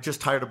 and I've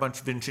just hired a bunch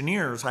of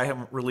engineers. I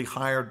haven't really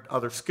hired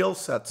other skill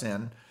sets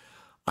in.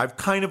 I've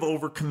kind of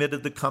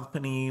overcommitted the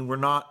company. We're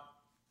not,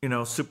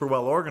 super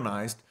well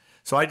organized.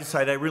 So I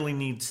decided I really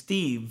need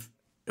Steve.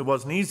 It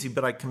wasn't easy,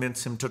 but I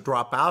convinced him to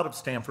drop out of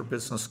Stanford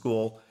Business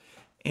School.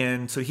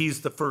 And so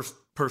he's the first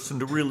person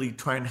to really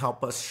try and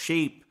help us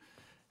shape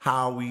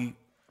how we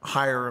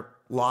hire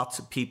lots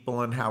of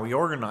people and how we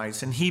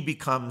organize. And he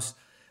becomes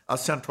a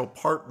central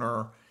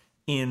partner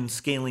in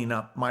scaling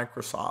up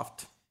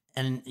Microsoft.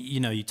 And,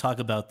 you talk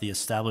about the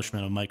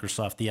establishment of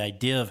Microsoft, the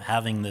idea of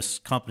having this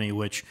company,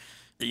 which,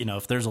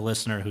 if there's a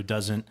listener who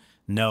doesn't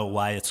know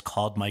why it's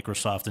called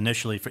Microsoft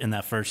initially in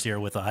that first year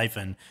with a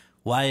hyphen,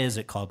 why is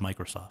it called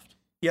Microsoft?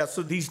 Yeah,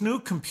 so these new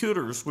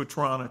computers, which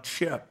were on a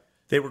chip,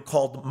 they were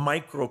called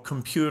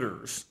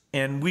microcomputers.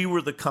 And we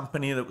were the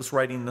company that was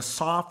writing the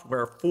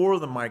software for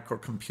the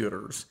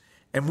microcomputers.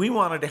 And we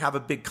wanted to have a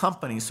big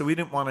company, so we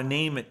didn't want to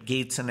name it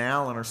Gates and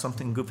Allen or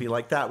something goofy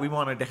like that. We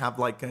wanted to have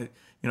like a,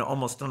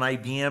 almost an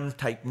IBM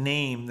type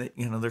name that,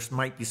 there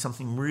might be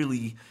something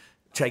really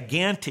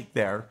gigantic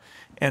there.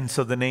 And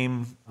so the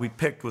name we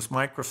picked was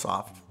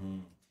Microsoft. Mm-hmm.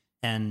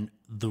 And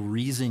the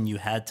reason you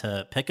had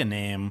to pick a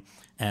name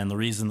and the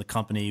reason the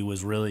company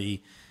was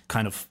really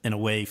kind of, in a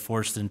way,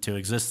 forced into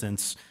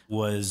existence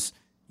was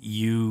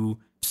you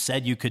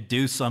said you could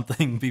do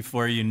something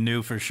before you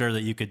knew for sure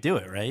that you could do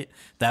it, right?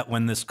 That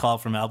when this call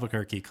from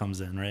Albuquerque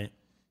comes in, right?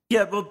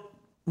 Yeah, well,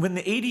 when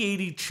the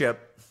 8080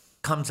 chip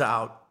comes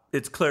out,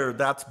 it's clear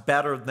that's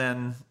better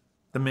than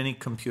the mini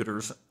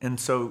computers. And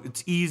so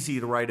it's easy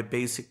to write a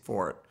BASIC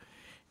for it.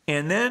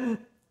 And then,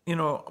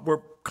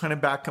 we're kind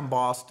of back in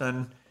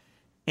Boston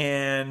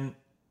and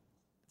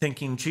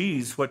thinking,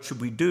 geez, what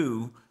should we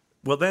do?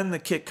 Well, then the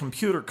Kit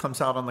computer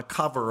comes out on the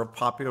cover of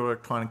Popular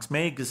Electronics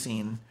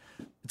magazine.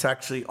 It's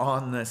actually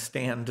on the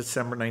stand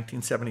December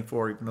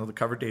 1974, even though the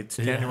cover date's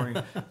January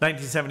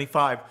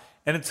 1975.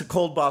 And it's a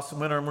cold Boston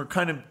winter,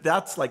 and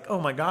that's like, oh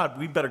my God,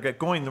 we better get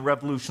going. The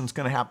revolution's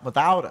going to happen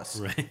without us.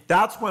 Right.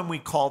 That's when we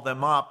call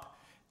them up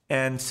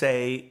and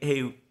say,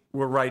 hey,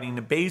 we're writing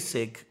a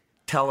BASIC.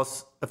 Tell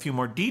us a few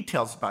more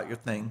details about your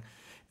thing.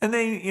 And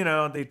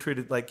they treat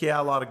it like, yeah,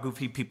 a lot of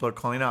goofy people are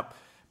calling up.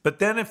 But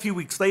then a few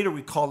weeks later,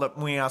 we called up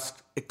and we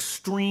asked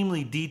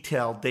extremely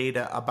detailed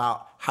data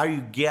about how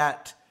you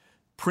get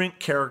print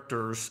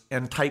characters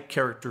and type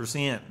characters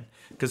in.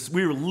 because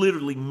we were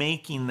literally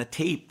making the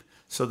tape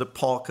so that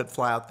Paul could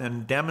fly out there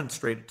and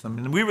demonstrate it to them.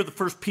 And we were the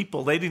first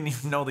people. They didn't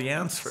even know the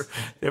answer.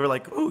 They were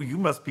like, oh, you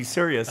must be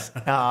serious.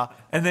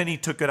 And then he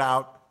took it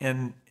out,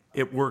 and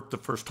it worked the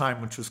first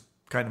time, which was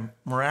kind of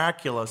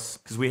miraculous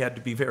because we had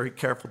to be very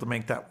careful to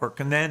make that work.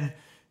 And then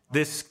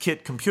this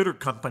KITT Computer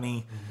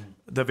Company,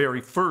 the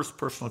very first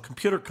personal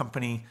computer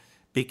company,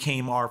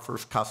 became our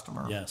first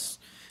customer. Yes.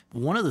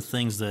 One of the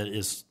things that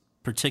is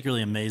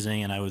particularly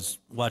amazing, and I was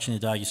watching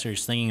the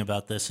docuseries thinking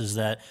about this, is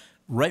that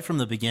right from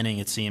the beginning,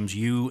 it seems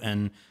you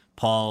and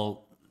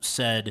Paul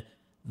said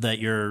that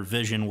your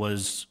vision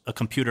was a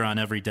computer on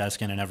every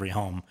desk and in every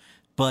home.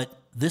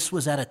 But this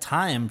was at a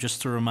time,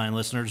 just to remind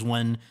listeners,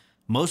 when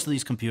most of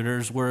these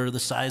computers were the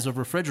size of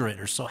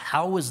refrigerators. So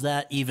how was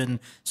that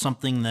even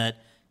something that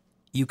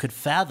you could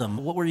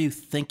fathom? What were you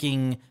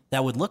thinking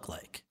that would look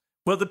like?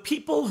 Well, the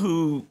people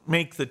who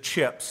make the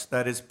chips,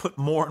 that is, put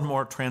more and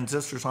more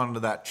transistors onto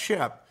that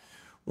chip,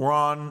 were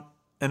on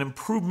an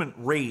improvement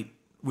rate,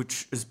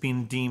 which is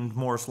being deemed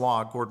Moore's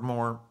Law. Gordon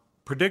Moore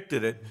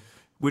predicted it,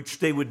 which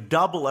they would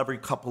double every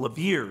couple of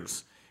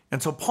years.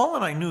 And so Paul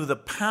and I knew the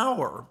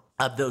power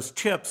of those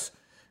chips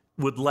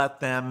would let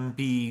them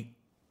be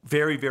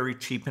very, very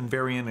cheap and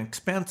very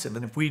inexpensive.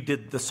 And if we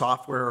did the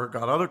software or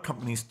got other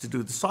companies to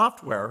do the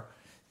software,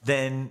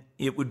 then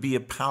it would be a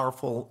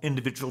powerful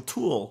individual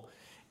tool.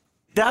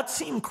 That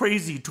seemed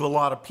crazy to a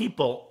lot of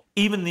people.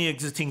 Even the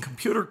existing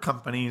computer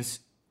companies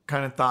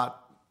kind of thought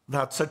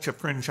that's such a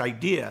fringe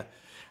idea.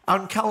 Out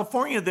in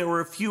California, there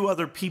were a few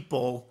other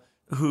people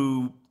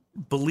who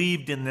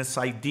believed in this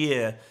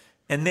idea,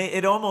 and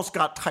it almost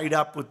got tied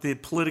up with the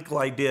political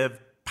idea of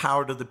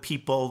power to the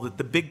people, that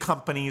the big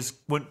companies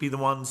wouldn't be the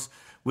ones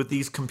with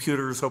these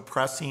computers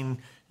oppressing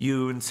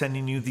you and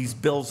sending you these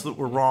bills that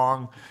were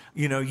wrong.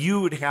 You know,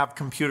 you would have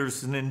computers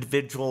as an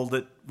individual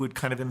that would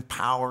kind of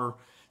empower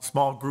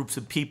small groups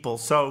of people.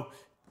 So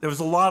there was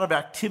a lot of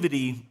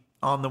activity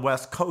on the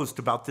West Coast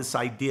about this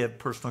idea of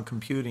personal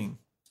computing.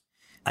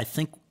 I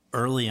think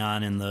early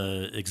on in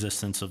the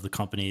existence of the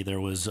company, there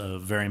was a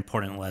very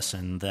important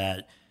lesson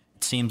that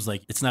it seems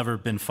like it's never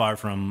been far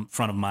from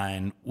front of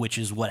mind, which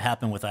is what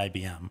happened with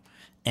IBM.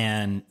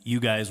 And you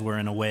guys were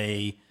in a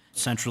way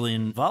centrally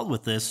involved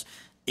with this.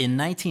 In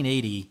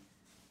 1980,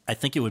 I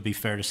think it would be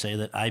fair to say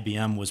that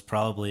IBM was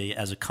probably,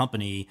 as a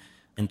company,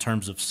 in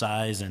terms of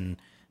size and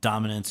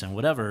dominance and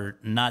whatever,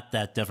 not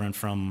that different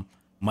from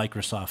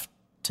Microsoft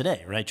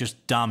today, right?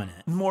 Just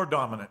dominant. More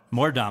dominant.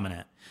 More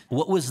dominant.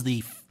 What was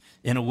the,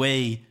 in a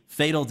way,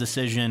 fatal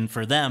decision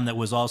for them that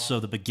was also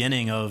the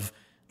beginning of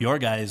your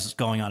guys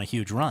going on a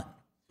huge run?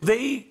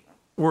 They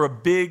were a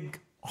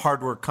big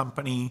hardware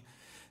company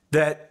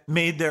that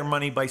made their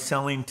money by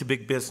selling to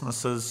big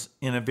businesses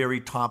in a very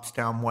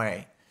tops-down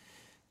way.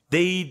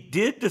 They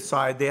did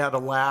decide they had a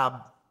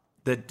lab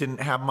that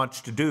didn't have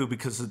much to do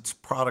because its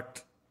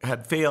product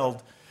had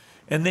failed.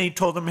 And they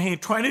told them, hey,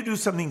 try to do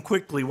something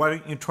quickly. Why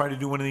don't you try to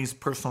do one of these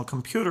personal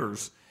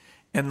computers?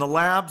 And the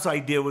lab's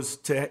idea was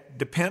to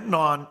depend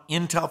on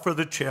Intel for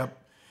the chip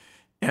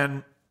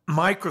and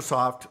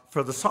Microsoft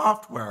for the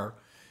software.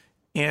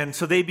 And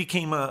so they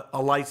became a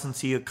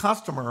licensee, a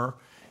customer,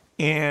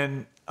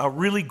 and a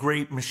really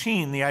great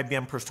machine, the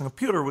IBM personal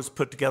computer, was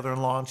put together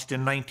and launched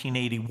in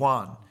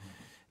 1981.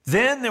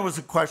 Then there was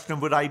a question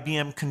of would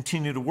IBM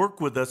continue to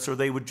work with us or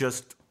they would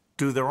just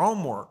do their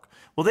own work.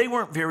 Well, they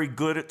weren't very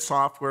good at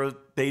software.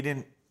 They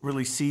didn't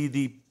really see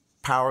the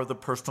power of the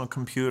personal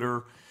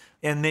computer.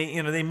 And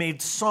they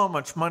made so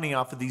much money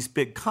off of these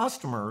big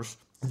customers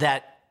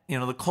that,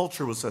 the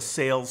culture was a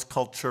sales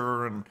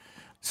culture. And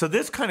so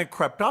this kind of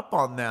crept up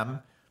on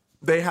them.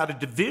 They had a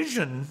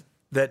division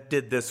that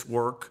did this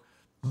work,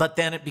 but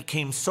then it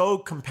became so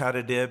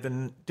competitive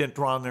and didn't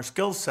draw on their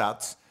skill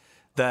sets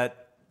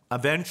that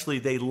eventually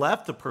they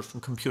left the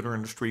personal computer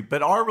industry.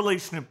 But our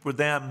relationship with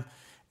them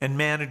and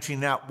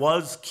managing that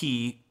was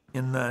key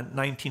in the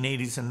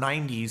 1980s and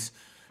 90s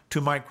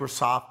to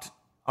Microsoft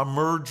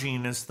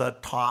emerging as the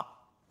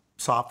top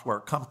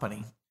software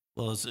company.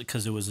 Well,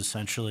 because it was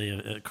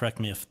essentially, correct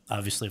me if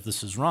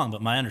this is wrong,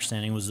 but my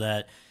understanding was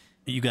that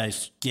you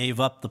guys gave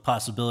up the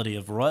possibility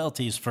of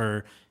royalties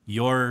for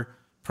your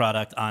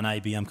product on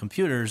IBM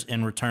computers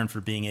in return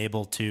for being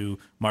able to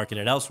market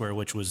it elsewhere,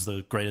 which was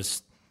the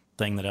greatest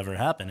thing that ever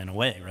happened in a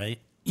way, right?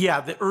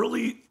 Yeah, the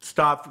early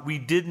stuff, we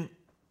didn't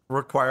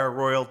require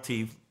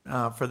royalty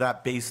for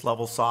that base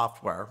level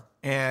software.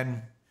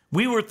 And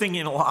we were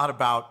thinking a lot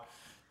about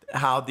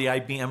how the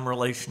IBM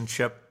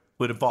relationship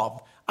would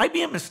evolve.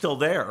 IBM is still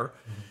there.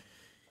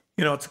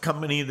 It's a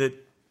company that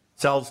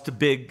sells to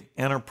big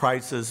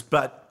enterprises,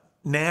 but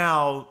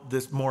now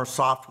this more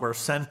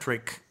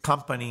software-centric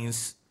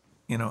companies,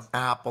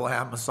 Apple,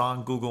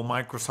 Amazon, Google,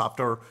 Microsoft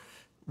are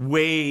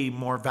way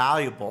more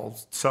valuable.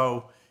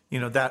 So,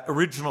 that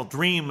original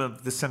dream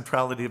of the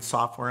centrality of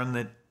software and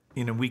that,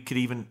 we could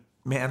even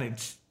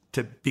manage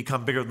to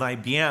become bigger than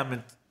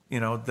IBM,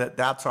 and,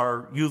 that's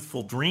our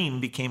youthful dream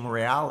became a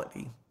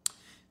reality.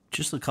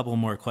 Just a couple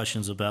more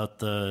questions about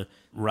the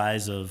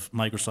rise of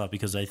Microsoft,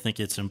 because I think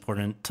it's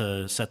important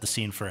to set the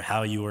scene for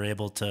how you were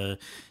able to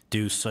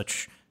do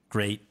such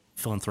great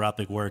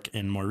philanthropic work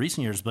in more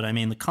recent years. But I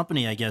mean, the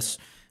company, I guess,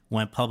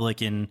 went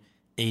public in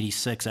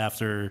 86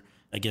 after,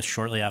 I guess,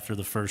 shortly after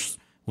the first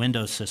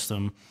Windows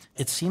system.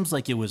 It seems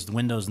like it was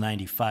Windows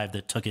 95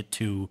 that took it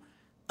to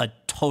a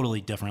totally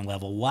different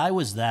level. Why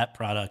was that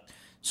product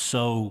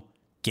so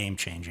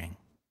game-changing?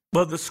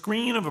 Well, the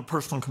screen of a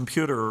personal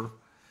computer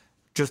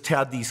just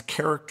had these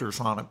characters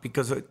on it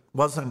because it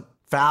wasn't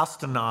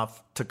fast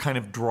enough to kind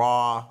of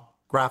draw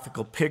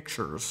graphical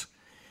pictures.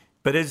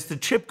 But as the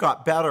chip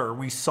got better,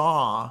 we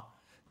saw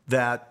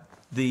that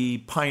the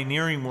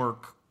pioneering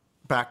work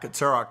back at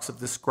Xerox of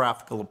this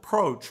graphical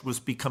approach was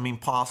becoming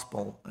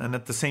possible. And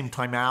at the same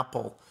time,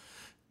 Apple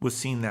was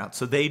seeing that.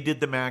 So they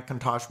did the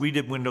Macintosh. We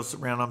did Windows that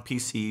ran on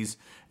PCs.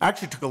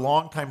 Actually took a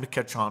long time to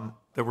catch on.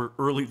 There were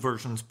early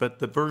versions, but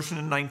the version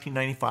in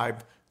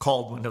 1995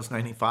 called Windows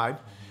 95.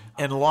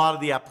 And a lot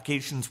of the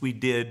applications we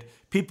did,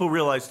 people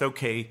realized,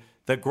 okay,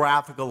 the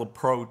graphical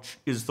approach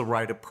is the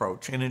right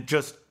approach. And it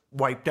just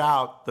wiped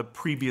out the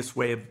previous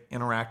way of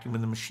interacting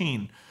with the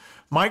machine.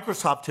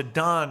 Microsoft had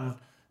done,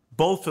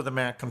 both for the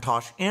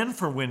Macintosh and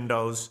for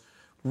Windows,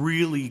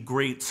 really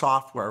great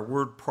software,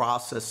 word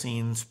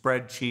processing,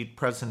 spreadsheet,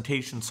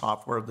 presentation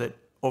software that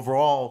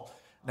overall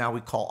now we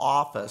call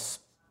Office.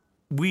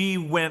 We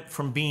went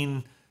from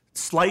being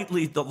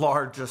slightly the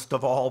largest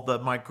of all the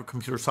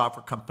microcomputer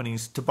software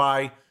companies to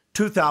by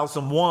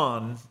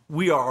 2001,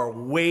 we are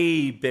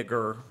way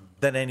bigger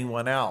than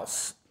anyone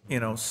else.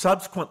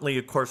 Subsequently,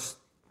 of course,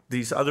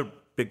 these other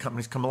big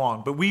companies come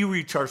along, but we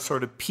reach our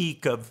sort of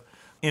peak of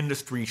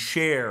industry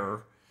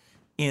share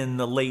in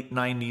the late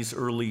 90s,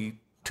 early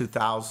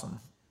 2000.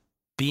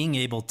 Being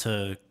able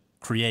to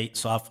create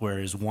software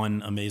is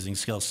one amazing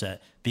skill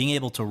set. Being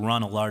able to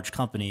run a large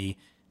company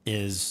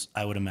is,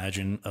 I would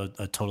imagine,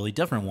 a totally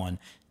different one.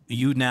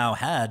 You now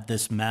had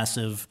this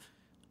massive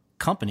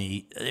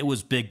company. It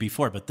was big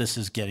before, but this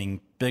is getting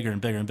bigger and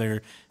bigger and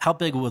bigger. How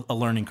big a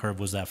learning curve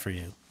was that for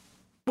you?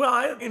 Well,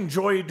 I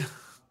enjoyed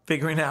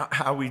figuring out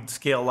how we'd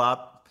scale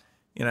up.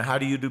 How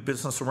do you do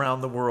business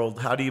around the world?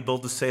 How do you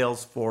build a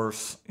sales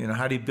force?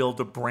 How do you build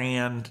a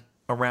brand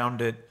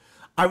around it?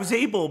 I was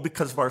able,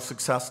 because of our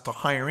success, to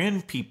hire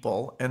in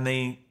people, and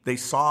they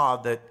saw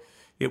that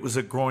it was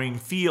a growing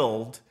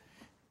field.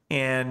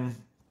 And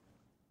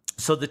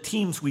so the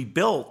teams we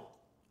built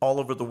all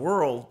over the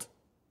world,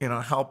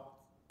 helped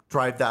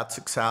drive that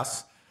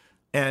success.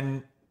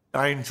 And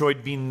I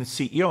enjoyed being the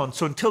CEO. And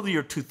so until the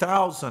year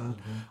 2000,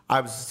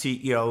 I was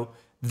the CEO.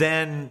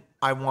 Then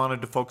I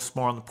wanted to focus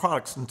more on the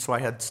products. And so I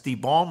had Steve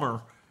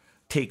Ballmer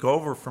take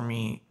over for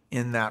me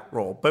in that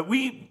role. But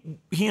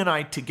he and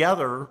I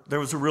together, there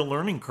was a real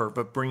learning curve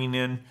of bringing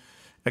in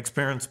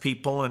experienced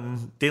people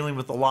and dealing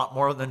with a lot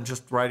more than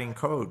just writing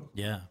code.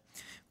 Yeah.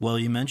 Well,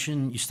 you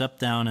mentioned you stepped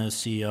down as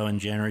CEO in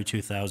January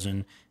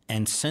 2000.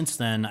 And since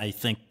then, I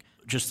think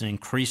just an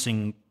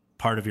increasing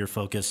part of your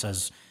focus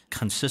has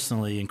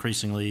consistently,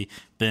 increasingly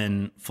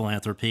been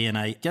philanthropy. And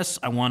I guess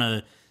I want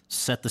to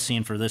set the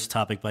scene for this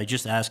topic by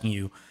just asking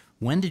you,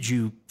 when did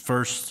you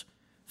first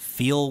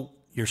feel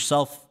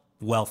yourself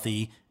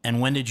wealthy? And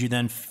when did you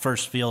then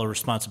first feel a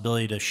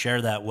responsibility to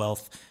share that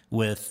wealth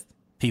with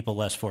people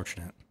less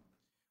fortunate?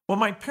 Well,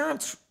 my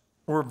parents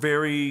were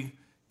very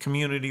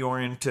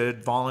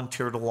community-oriented,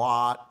 volunteered a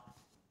lot,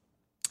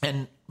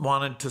 and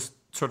wanted to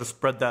sort of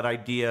spread that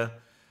idea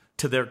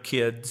to their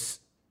kids.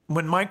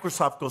 When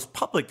Microsoft goes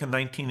public in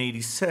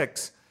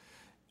 1986,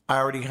 I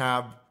already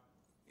have,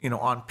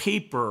 on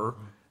paper,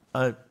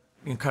 a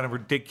kind of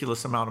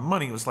ridiculous amount of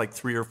money. It was like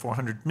 $300 or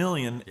 $400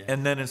 million. Yeah.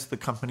 And then as the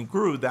company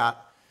grew,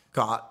 that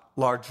got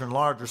larger and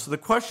larger. So the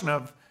question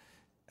of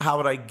how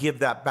would I give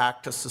that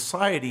back to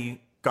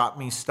society got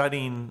me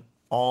studying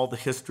all the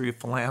history of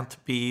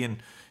philanthropy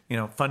and,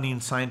 funding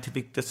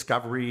scientific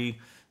discovery.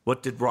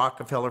 What did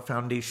Rockefeller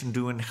Foundation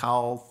do in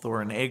health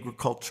or in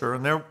agriculture?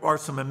 And there are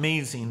some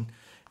amazing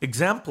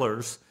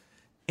exemplars,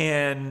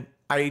 and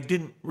I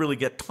didn't really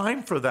get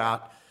time for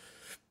that.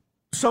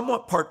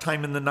 Somewhat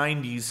part-time in the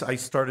 90s, I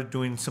started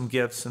doing some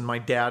gifts, and my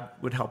dad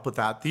would help with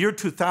that. The year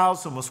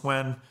 2000 was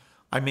when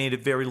I made a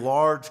very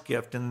large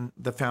gift, and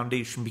the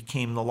foundation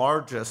became the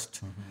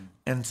largest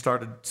and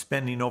started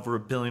spending over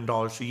 $1 billion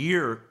a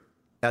year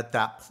at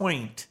that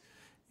point.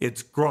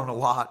 It's grown a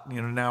lot.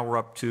 Now we're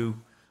up to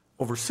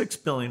over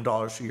 $6 billion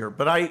a year.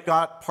 But I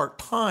got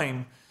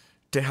part-time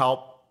to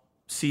help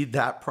seed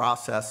that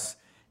process.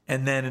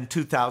 And then in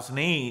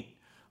 2008,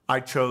 I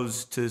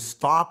chose to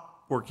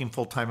stop working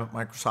full-time at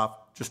Microsoft,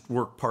 just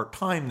work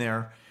part-time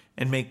there,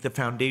 and make the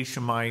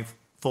foundation my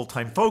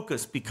full-time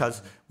focus,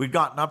 because we'd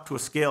gotten up to a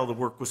scale. The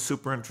work was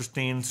super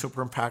interesting,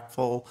 super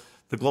impactful.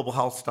 The global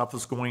health stuff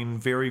was going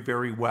very,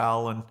 very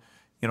well. And,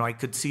 I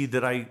could see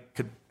that I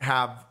could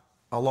have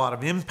a lot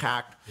of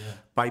impact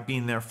by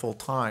being there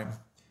full-time.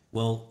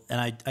 Well,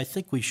 and I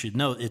think we should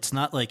note, it's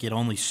not like it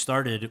only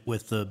started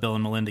with the Bill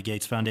and Melinda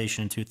Gates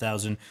Foundation in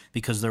 2000,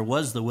 because there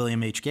was the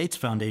William H. Gates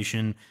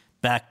Foundation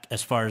back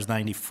as far as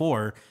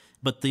 94.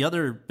 But the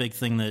other big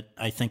thing that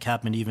I think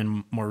happened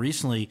even more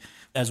recently,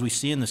 as we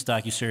see in this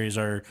docuseries,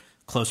 are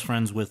close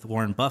friends with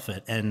Warren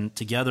Buffett. And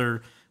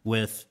together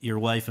with your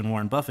wife and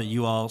Warren Buffett,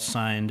 you all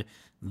signed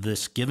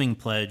this giving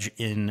pledge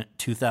in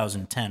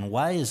 2010.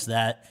 Why is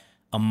that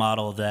a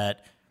model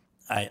that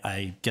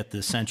I get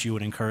the sense you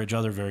would encourage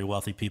other very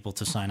wealthy people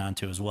to sign on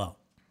to as well?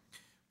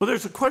 Well,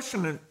 there's a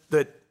question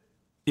that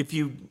if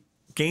you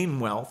gain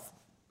wealth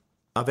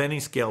of any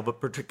scale, but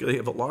particularly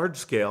of a large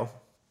scale,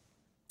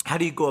 how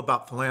do you go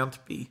about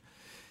philanthropy?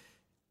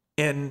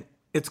 And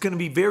it's going to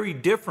be very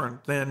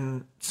different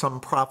than some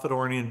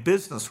profit-oriented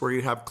business where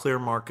you have clear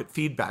market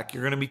feedback.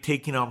 You're going to be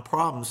taking on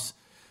problems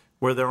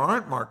where there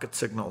aren't market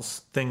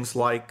signals, things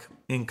like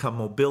income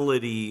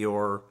mobility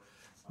or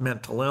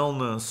mental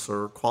illness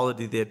or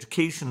quality of the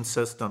education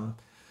system.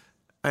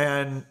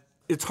 And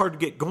it's hard to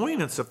get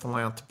going as a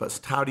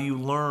philanthropist. How do you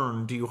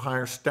learn? Do you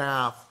hire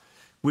staff?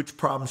 Which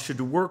problems should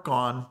you work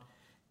on?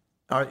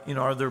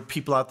 Are there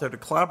people out there to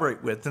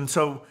collaborate with? And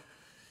so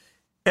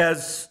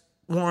as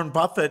Warren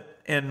Buffett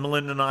and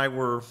Melinda and I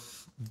were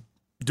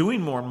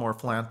doing more and more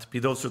philanthropy,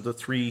 those are the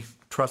three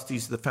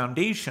trustees of the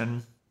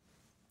foundation,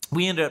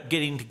 we ended up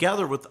getting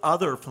together with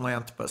other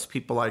philanthropists,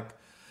 people like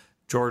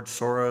George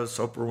Soros,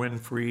 Oprah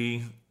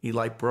Winfrey,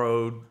 Eli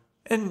Broad,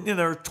 and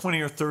there are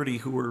 20 or 30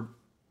 who were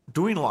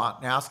doing a lot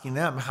and asking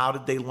them, how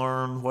did they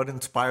learn? What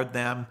inspired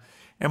them?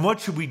 And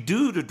what should we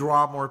do to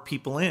draw more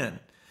people in?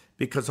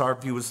 Because our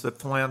view is that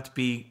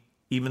philanthropy,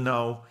 even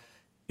though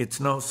it's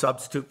no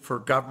substitute for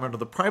government or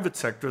the private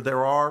sector,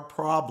 there are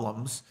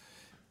problems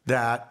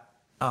that,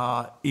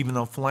 even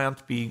though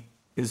philanthropy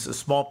is a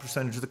small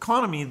percentage of the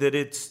economy, that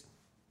it's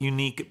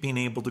unique at being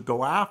able to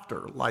go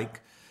after,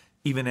 like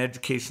even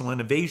educational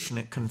innovation.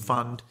 It can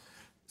fund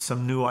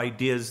some new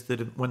ideas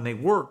that, when they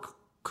work,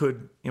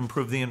 could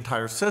improve the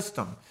entire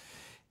system.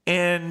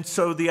 And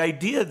so the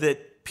idea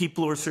that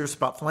people who are serious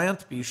about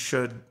philanthropy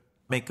should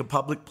make a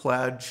public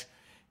pledge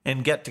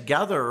and get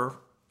together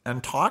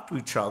and talk to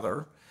each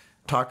other,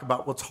 talk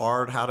about what's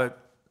hard, how to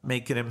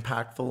make it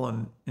impactful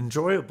and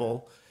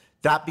enjoyable,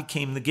 that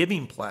became the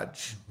Giving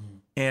Pledge. Mm-hmm.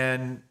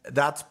 And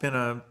that's been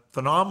a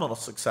phenomenal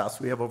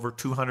success. We have over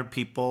 200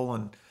 people,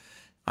 and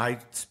I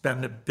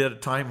spend a bit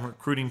of time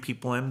recruiting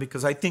people in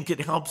because I think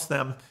it helps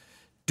them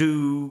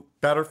do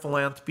better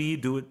philanthropy,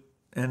 do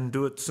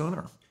it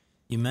sooner.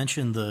 You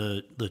mentioned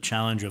the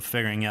challenge of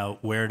figuring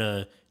out where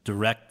to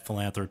direct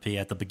philanthropy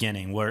at the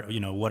beginning. Where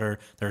there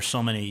are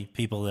so many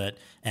people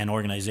and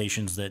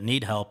organizations that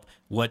need help.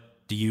 What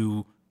do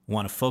you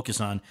want to focus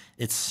on?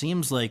 It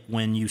seems like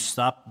when you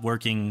stopped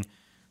working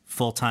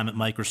full time at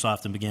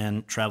Microsoft and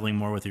began traveling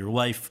more with your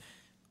wife,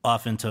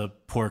 often to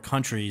poor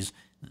countries,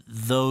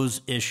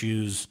 those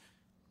issues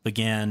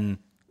began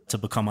to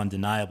become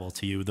undeniable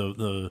to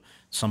you.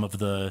 Some of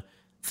the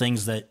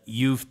things that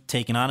you've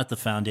taken on at the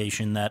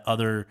foundation that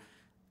other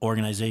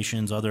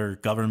organizations, other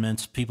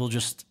governments, people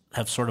just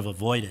have sort of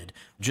avoided.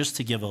 Just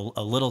to give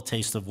a little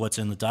taste of what's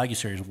in the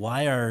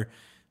docuseries,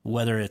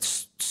 whether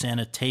it's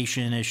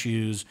sanitation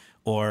issues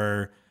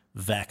or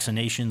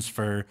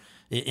vaccinations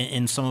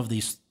in some of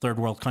these third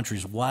world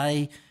countries,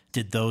 why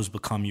did those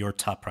become your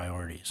top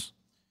priorities?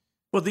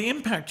 Well, the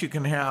impact you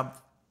can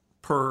have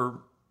per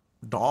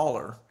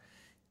dollar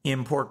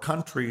in poor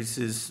countries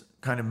is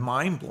kind of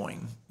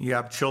mind-blowing. You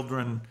have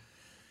children,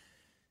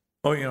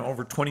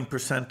 over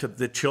 20% of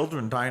the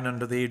children dying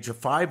under the age of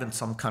 5 in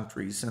some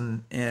countries.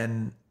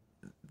 And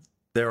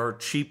there are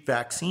cheap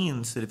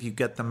vaccines that if you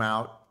get them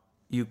out,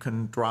 you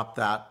can drop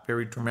that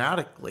very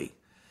dramatically.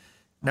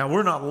 Now,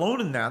 we're not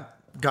alone in that.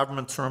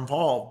 Governments are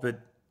involved, but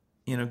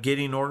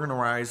getting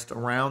organized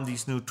around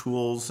these new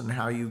tools and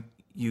how you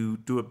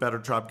do a better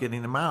job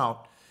getting them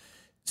out.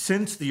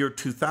 Since the year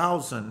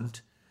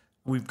 2000,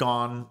 we've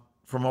gone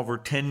from over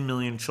 10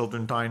 million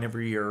children dying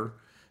every year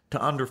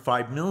to under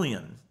 5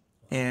 million.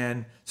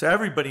 And so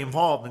everybody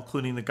involved,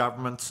 including the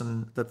governments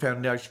and the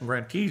foundation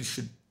grantees,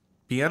 should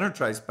be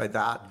energized by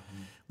that.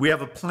 Mm-hmm. We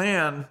have a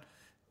plan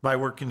by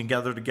working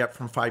together to get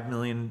from 5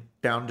 million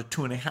down to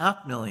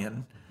 2.5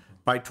 million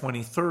by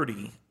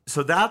 2030.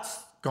 So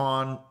that's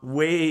gone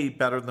way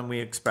better than we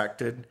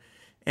expected.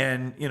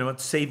 And,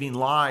 it's saving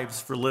lives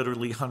for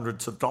literally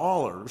hundreds of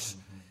dollars.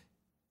 Mm-hmm.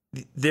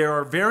 There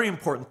are very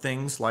important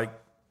things like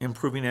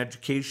improving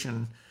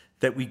education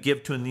that we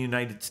give to in the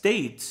United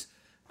States,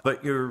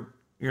 but you're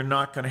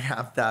not going to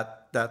have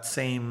that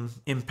same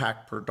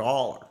impact per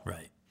dollar.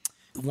 Right.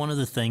 One of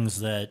the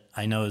things that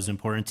I know is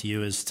important to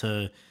you is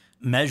to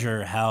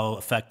measure how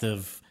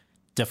effective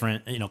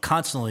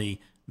constantly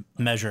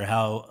measure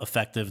how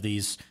effective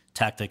these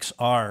tactics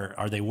are.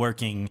 Are they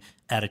working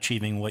at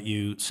achieving what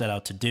you set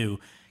out to do?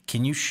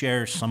 Can you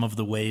share some of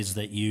the ways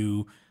that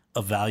you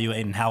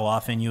evaluate and how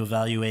often you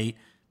evaluate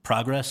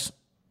progress?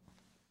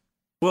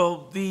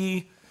 Well,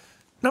 the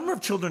number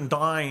of children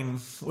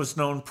dying was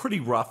known pretty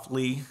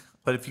roughly,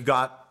 but if you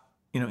got,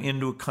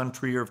 into a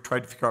country or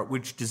tried to figure out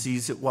which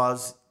disease it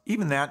was,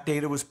 even that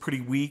data was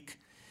pretty weak.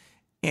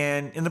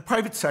 And in the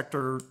private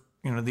sector,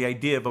 the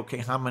idea of, okay,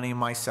 how many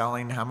am I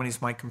selling? How many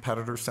is my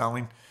competitor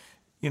selling?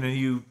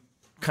 You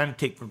kind of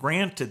take for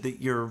granted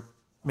that you're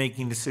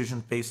making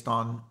decisions based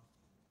on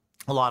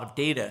a lot of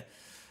data.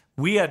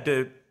 We had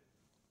to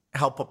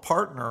help a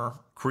partner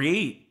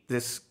create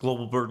this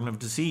global burden of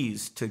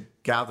disease to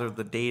gather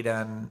the data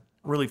and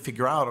really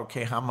figure out,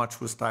 okay, how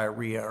much was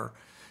diarrhea, or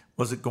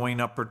was it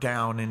going up or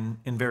down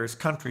in various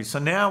countries? So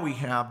now we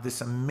have this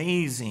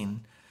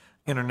amazing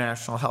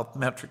international health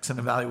metrics and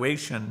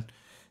evaluation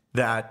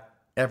that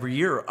every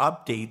year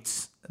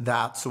updates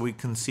that so we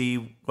can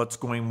see what's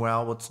going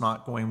well, what's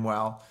not going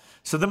well.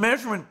 So the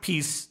measurement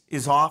piece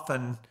is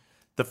often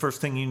the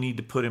first thing you need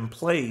to put in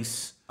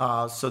place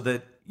so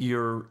that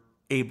you're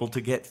able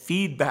to get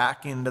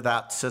feedback into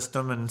that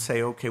system and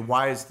say, okay,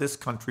 why is this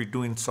country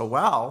doing so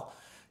well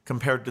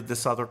compared to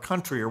this other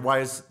country? Or why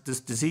is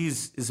this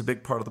disease is a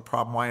big part of the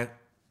problem?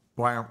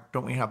 Why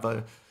don't we have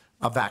a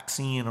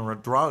vaccine or a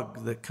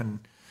drug that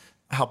can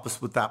help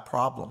us with that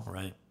problem?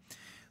 Right.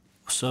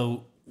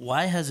 So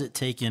why has it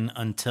taken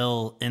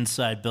until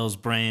Inside Bill's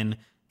Brain,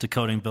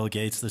 Decoding Bill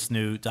Gates, this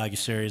new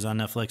docuseries on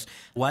Netflix,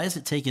 why has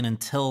it taken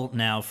until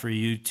now for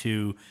you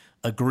to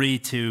agree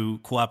to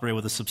cooperate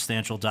with a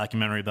substantial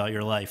documentary about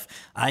your life?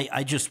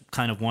 I just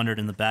kind of wondered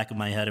in the back of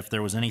my head if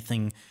there was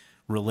anything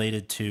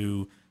related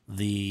to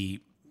the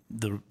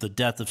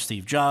death of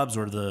Steve Jobs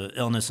or the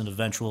illness and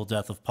eventual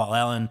death of Paul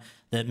Allen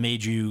that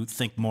made you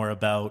think more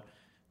about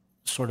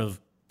sort of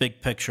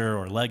big picture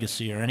or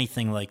legacy or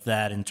anything like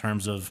that in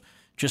terms of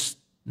just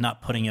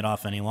not putting it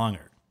off any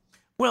longer.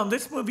 Well,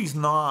 this movie's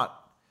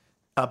not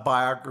a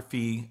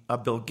biography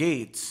of Bill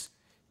Gates.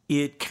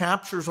 It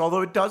captures,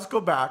 although it does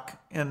go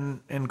back and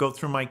go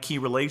through my key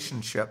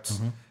relationships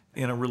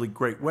in a really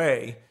great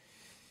way,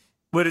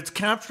 what it's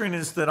capturing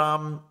is that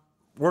I'm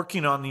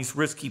working on these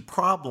risky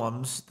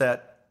problems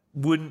that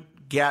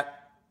wouldn't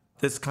get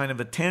this kind of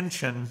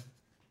attention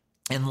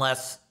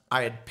unless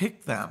I had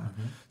picked them.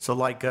 So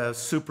like a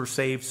super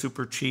safe,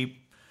 super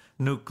cheap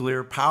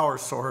nuclear power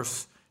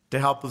source to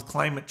help with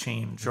climate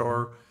change,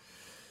 or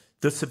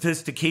the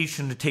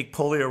sophistication to take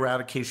polio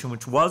eradication,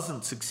 which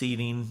wasn't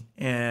succeeding,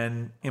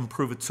 and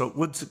improve it so it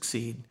would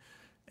succeed.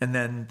 And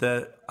then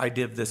the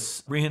idea of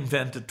this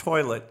reinvented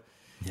toilet.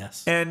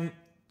 Yes. And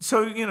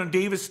so,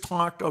 Davis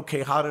talked,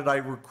 okay, how did I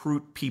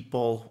recruit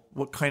people?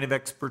 What kind of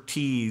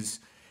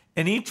expertise?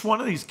 And each one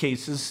of these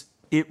cases,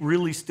 it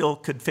really still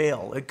could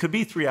fail. It could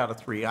be 3 out of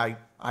 3.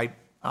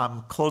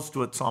 I'm close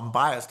to it, so I'm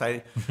biased.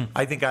 I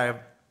think I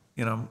have,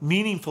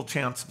 meaningful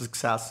chance of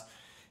success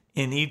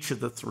in each of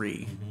the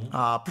 3,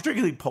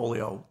 particularly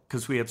polio,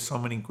 because we have so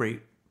many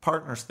great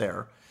partners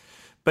there.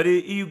 But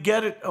you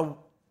get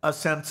a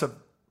sense of,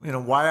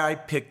 why I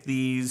picked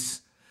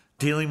these,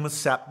 dealing with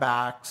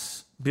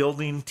setbacks,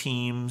 building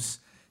teams.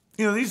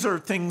 These are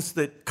things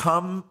that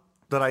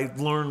I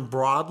learned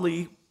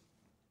broadly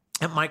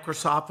at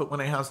Microsoft, but when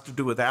it has to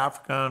do with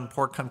Africa and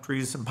poor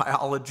countries and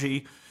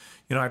biology,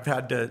 I've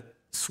had to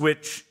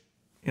switch,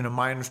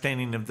 my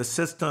understanding of the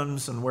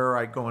systems and where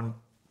I go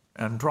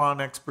and draw on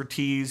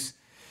expertise.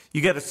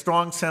 You get a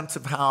strong sense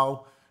of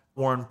how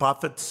Warren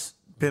Buffett's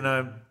been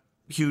a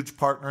huge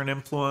partner and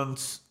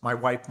influence. My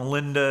wife,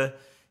 Melinda,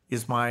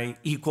 is my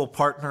equal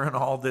partner in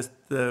all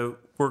the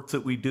work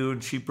that we do,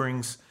 and she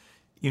brings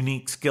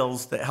unique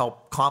skills that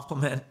help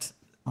complement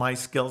my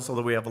skills,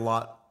 although we have a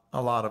lot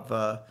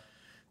of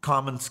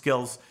common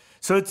skills.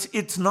 So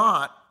it's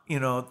not,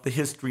 the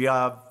history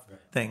of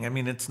thing. I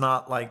mean, it's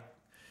not like,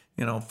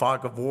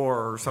 Fog of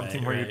War or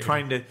something where you're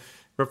trying to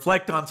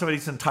reflect on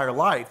somebody's entire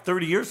life.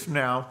 30 years from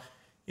now,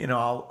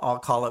 I'll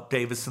call up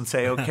Davis and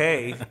say,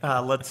 okay,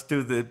 let's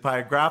do the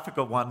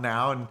biographical one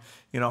now.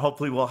 And,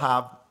 hopefully we'll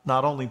have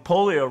not only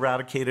polio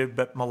eradicated,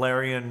 but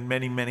malaria and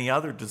many, many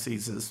other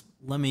diseases.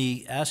 Let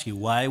me ask you,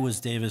 why was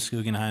Davis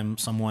Guggenheim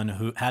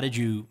how did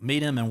you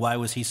meet him, and why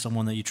was he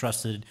someone that you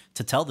trusted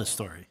to tell this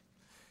story?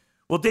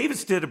 Well,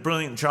 Davis did a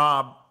brilliant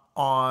job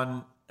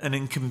on An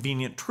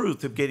Inconvenient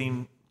Truth of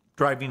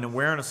driving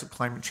awareness of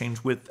climate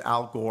change with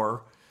Al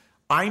Gore.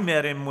 I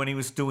met him when he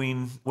was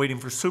doing Waiting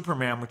for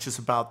Superman, which is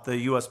about the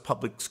U.S.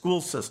 public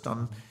school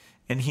system.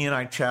 And he and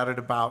I chatted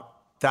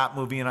about that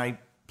movie, and I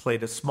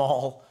played a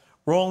small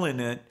role in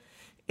it.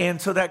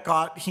 And so that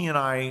got he and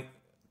I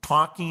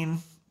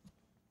talking.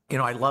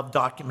 I love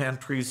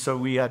documentaries, so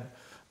we had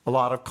a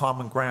lot of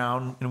common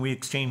ground, and we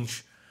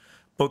exchange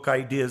book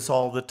ideas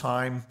all the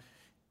time.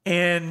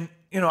 And,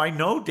 I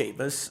know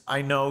Davis.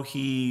 I know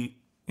he,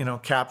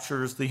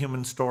 captures the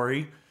human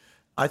story.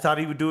 I thought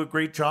he would do a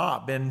great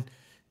job. And,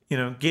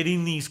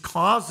 getting these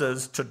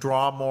causes to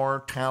draw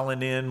more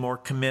talent in, more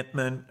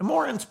commitment, and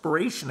more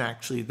inspiration,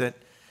 actually, that,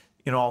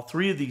 all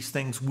 3 of these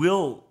things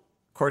will,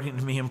 according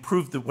to me,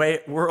 improve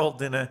the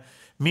world in a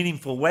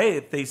meaningful way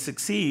if they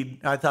succeed.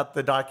 I thought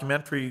the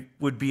documentary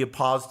would be a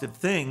positive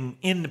thing,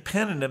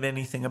 independent of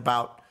anything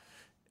about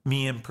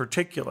me in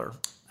particular.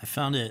 I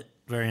found it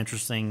very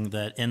interesting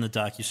that in the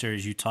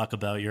docuseries you talk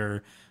about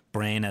your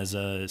brain as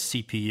a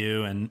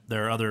CPU, and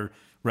there are other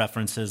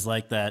references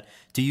like that.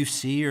 Do you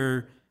see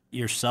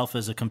yourself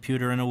as a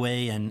computer in a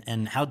way,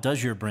 and how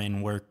does your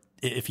brain work?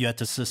 If you had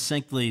to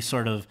succinctly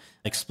sort of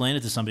explain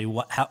it to somebody,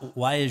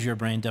 why is your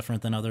brain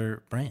different than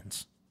other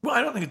brains? Well,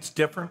 I don't think it's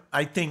different.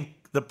 I think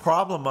the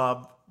problem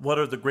of what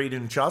are the great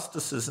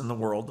injustices in the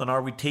world, and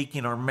are we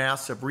taking our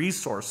massive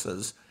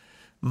resources,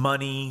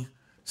 money,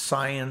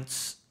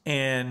 science,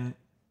 and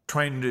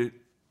trying to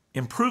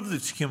improve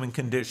this human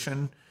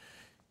condition.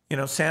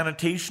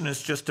 Sanitation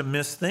is just a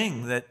missed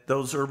thing, that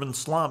those urban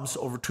slums,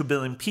 over 2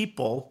 billion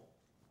people,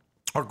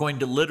 are going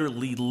to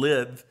literally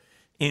live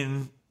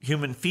in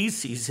human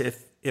feces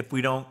if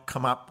we don't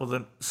come up with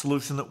a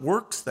solution that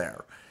works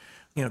there.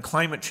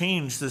 Climate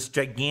change, this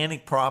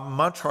gigantic problem,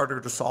 much harder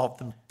to solve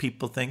than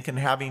people think, and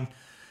having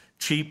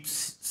cheap,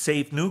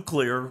 safe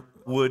nuclear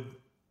would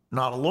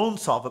not alone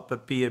solve it,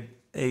 but be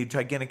a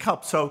gigantic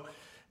help. So,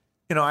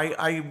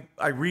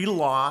 I read a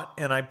lot,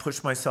 and I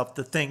push myself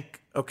to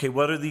think, okay,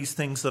 what are these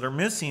things that are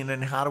missing,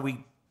 and how do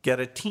we get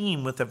a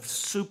team with a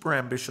super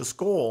ambitious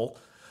goal,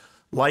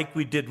 like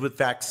we did with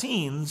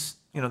vaccines?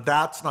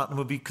 That's not in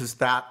the movie because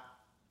that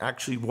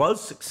actually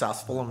was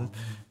successful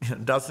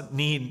and doesn't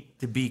need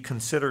to be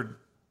considered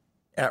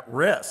at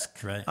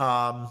risk. Right.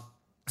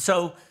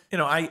 So,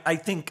 I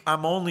think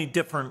I'm only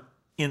different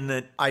in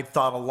that I've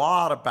thought a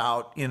lot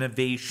about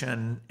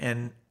innovation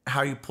and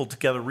how you pull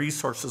together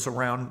resources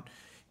around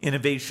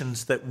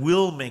innovations that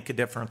will make a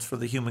difference for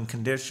the human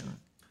condition.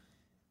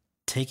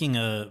 Taking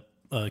a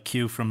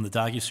cue from the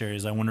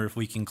docuseries, I wonder if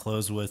we can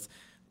close with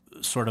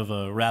sort of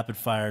a rapid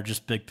fire,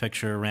 just big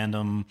picture,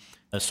 random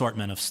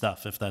assortment of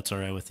stuff, if that's all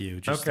right with you.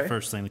 Just okay. The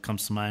first thing that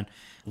comes to mind.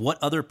 What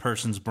other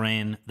person's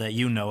brain that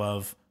you know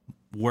of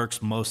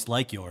works most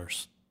like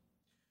yours?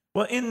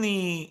 Well, in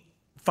the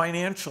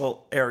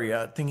financial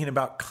area, thinking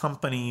about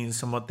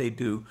companies and what they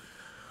do,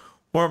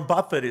 Warren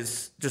Buffett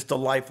is just a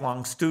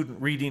lifelong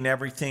student, reading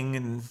everything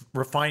and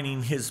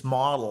refining his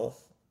model.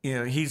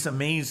 He's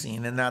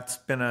amazing, and that's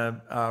been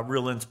a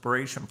real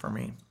inspiration for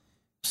me.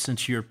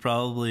 Since you're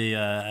probably,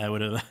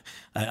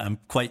 I'm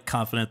quite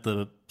confident,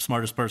 the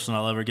smartest person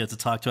I'll ever get to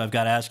talk to, I've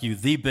got to ask you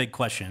the big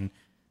question: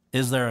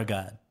 is there a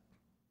God?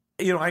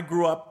 I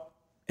grew up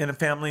in a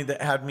family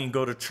that had me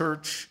go to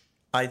church.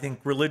 I think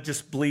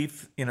religious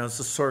belief, is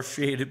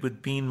associated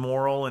with being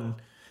moral, and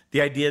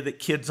the idea that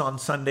kids on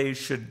Sundays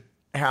should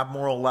have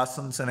moral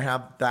lessons and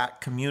have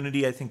that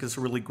community, I think, is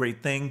a really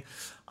great thing.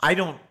 I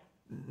don't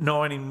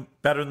know any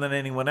better than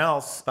anyone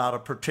else about a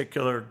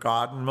particular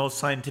God, and most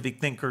scientific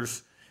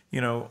thinkers,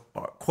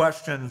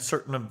 question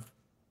certain of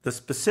the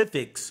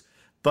specifics,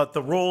 but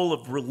the role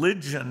of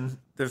religion,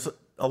 there's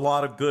a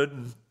lot of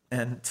good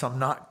and some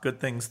not good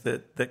things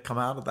that come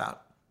out of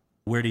that.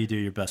 Where do you do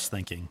your best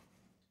thinking?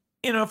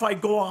 If I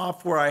go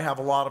off where I have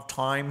a lot of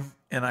time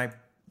and I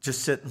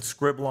just sit and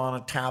scribble on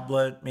a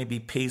tablet, maybe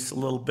pace a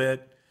little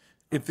bit.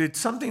 If it's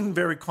something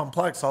very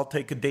complex, I'll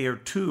take a day or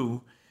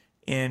two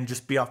and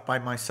just be off by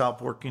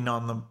myself working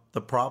on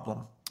the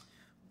problem.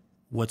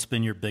 What's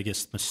been your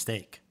biggest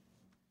mistake?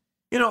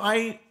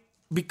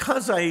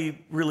 Because I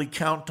really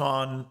count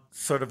on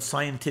sort of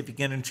scientific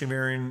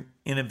engineering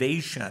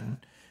innovation,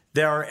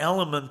 there are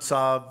elements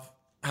of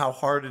how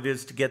hard it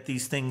is to get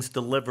these things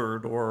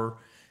delivered, or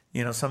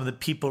some of the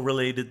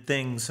people-related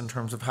things in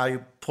terms of how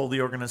you pull the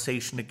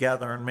organization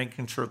together and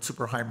making sure it's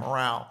super high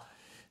morale,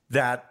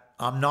 that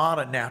I'm not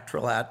a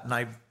natural at,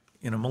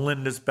 and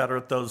Melinda's better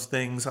at those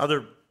things. I've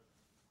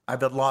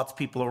had lots of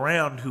people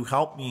around who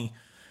help me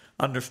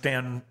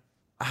understand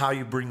how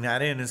you bring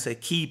that in is a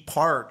key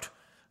part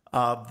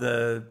of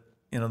the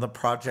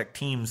project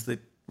teams that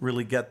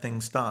really get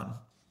things done.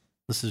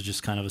 This is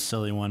just kind of a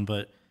silly one,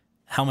 but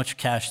how much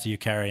cash do you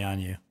carry on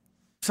you?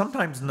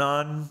 Sometimes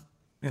none,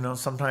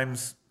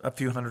 sometimes a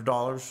few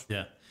 $100s.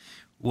 Yeah.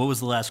 What was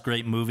the last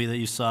great movie that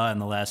you saw and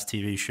the last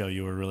TV show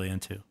you were really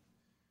into?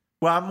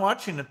 Well, I'm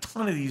watching a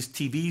ton of these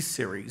TV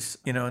series,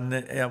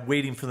 and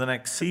waiting for the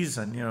next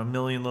season, A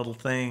Million Little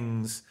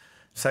Things,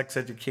 Sex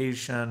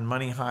Education,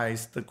 Money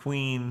Heist, The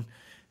Queen.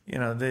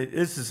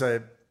 This is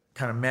a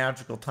kind of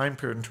magical time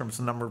period in terms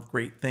of the number of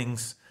great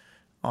things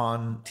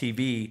on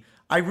TV.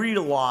 I read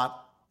a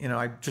lot.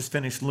 I just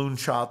finished Loon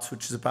Shots,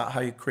 which is about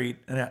how you create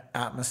an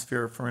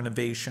atmosphere for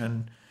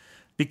innovation.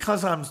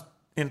 Because I'm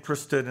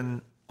interested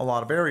in a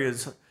lot of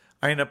areas,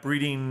 I end up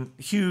reading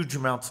huge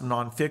amounts of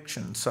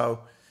nonfiction.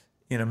 So,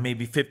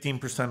 maybe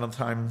 15% of the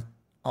time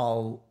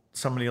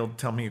somebody will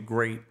tell me a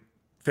great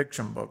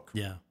fiction book.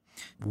 Yeah.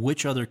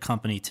 Which other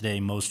company today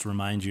most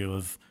reminds you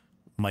of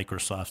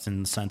Microsoft,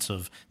 in the sense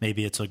of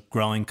maybe it's a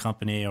growing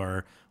company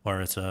or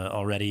it's a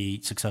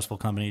already successful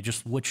company,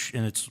 just which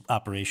in its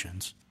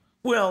operations?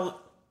 Well,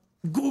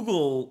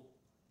 Google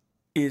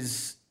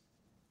is,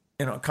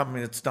 a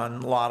company that's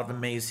done a lot of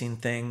amazing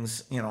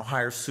things,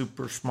 hires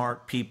super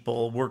smart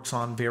people, works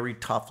on very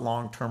tough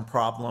long-term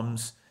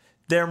problems.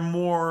 They're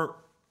more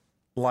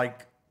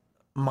like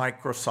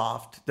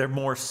Microsoft. They're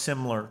more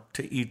similar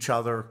to each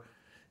other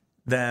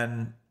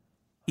than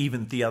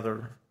even the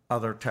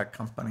other tech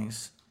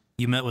companies.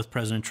 You met with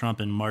President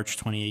Trump in March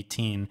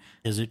 2018.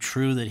 Is it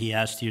true that he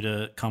asked you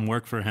to come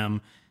work for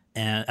him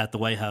at the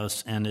White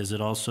House? And is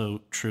it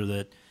also true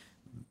that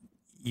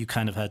you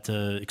kind of had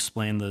to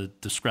explain the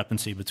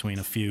discrepancy between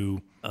a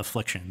few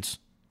afflictions?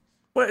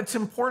 Well, it's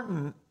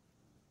important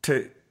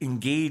to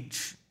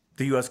engage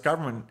the U.S.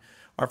 government.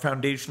 Our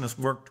foundation has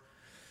worked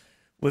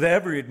with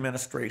every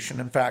administration.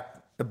 In fact,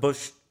 the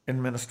Bush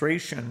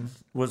administration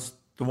was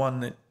the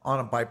one that, on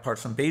a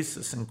bipartisan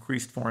basis,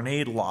 increased foreign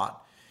aid a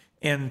lot.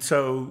 And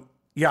so,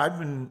 yeah, I've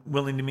been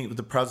willing to meet with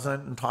the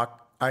president and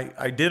talk.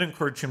 I did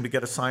encourage him to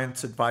get a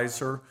science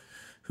advisor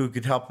who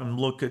could help him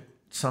look at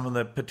some of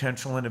the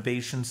potential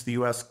innovations the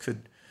U.S.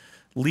 could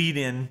lead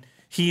in.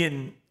 He,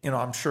 in,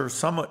 I'm sure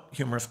somewhat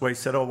humorous way,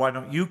 said, "Oh, why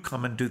don't you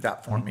come and do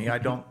that for me?" I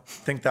don't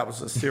think that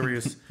was a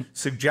serious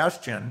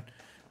suggestion.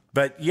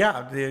 But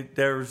yeah,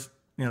 there's,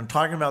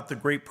 talking about the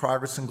great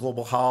progress in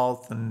global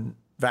health and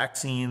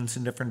vaccines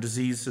and different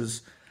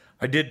diseases.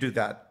 I did do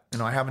that.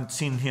 I haven't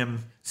seen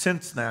him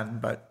since then,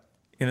 but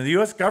the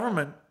U.S.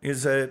 government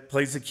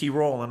plays a key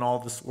role in all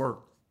this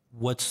work.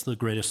 What's the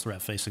greatest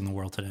threat facing the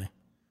world today?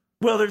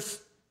 Well,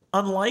 there's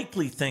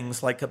unlikely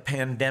things like a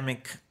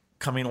pandemic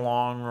coming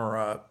along or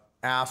a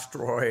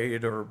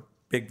asteroid or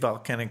big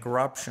volcanic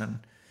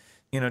eruption.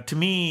 To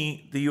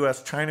me, the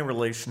U.S.-China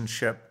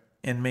relationship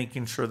and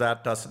making sure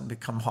that doesn't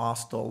become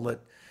hostile,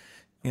 that,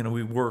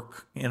 we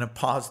work in a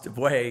positive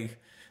way,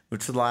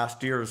 which the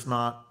last year has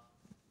not,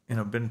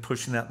 been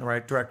pushing that in the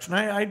right direction.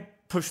 I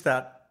push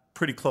that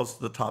pretty close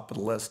to the top of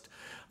the list.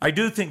 I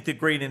do think the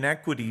great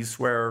inequities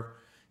where,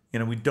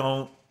 we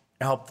don't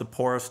help the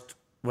poorest,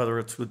 whether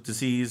it's with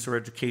disease or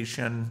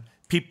education,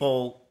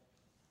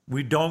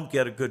 we don't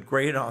get a good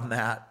grade on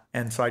that.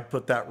 And so I'd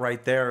put that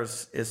right there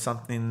as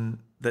something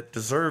that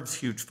deserves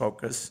huge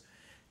focus.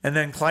 And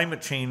then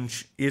climate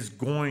change is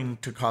going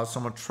to cause so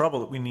much trouble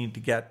that we need to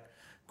get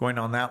going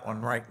on that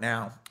one right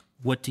now.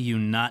 What do you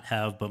not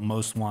have but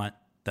most want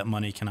that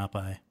money cannot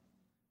buy?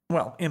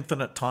 Well,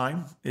 infinite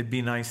time. It'd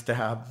be nice to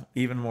have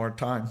even more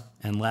time.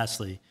 And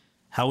lastly,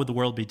 how would the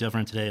world be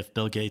different today if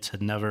Bill Gates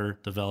had never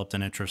developed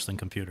an interest in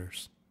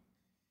computers?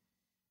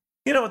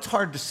 It's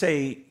hard to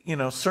say.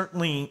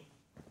 Certainly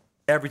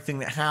everything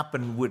that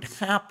happened would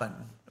happen.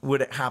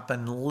 Would it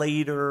happen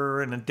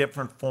later in a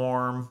different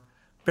form?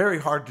 Very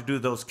hard to do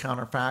those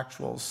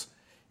counterfactuals.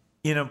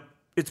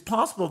 It's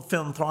possible with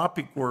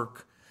philanthropic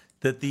work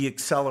that the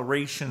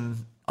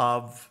acceleration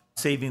of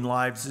saving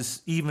lives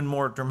is even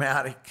more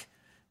dramatic,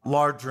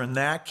 larger in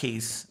that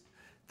case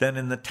than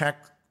in the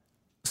tech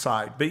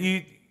side. But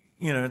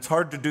it's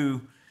hard to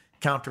do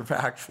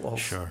counterfactuals.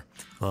 Sure.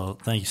 Well,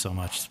 thank you so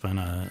much. It's been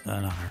an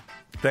honor.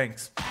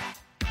 Thanks.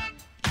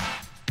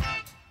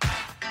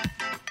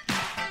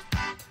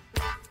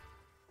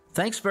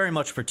 Thanks very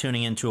much for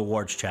tuning in to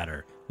Awards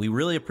Chatter. We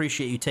really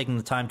appreciate you taking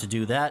the time to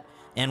do that,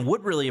 and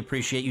would really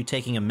appreciate you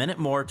taking a minute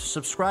more to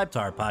subscribe to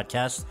our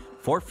podcast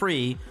for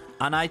free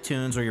on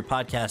iTunes or your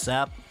podcast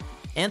app,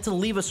 and to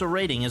leave us a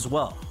rating as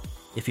well.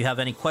 If you have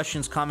any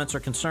questions, comments,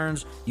 or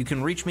concerns, you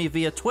can reach me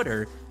via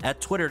Twitter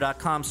at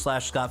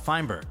twitter.com/Scott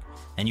Feinberg.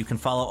 And you can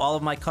follow all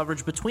of my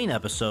coverage between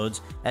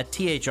episodes at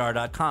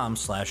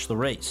thr.com/The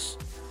Race.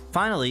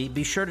 Finally,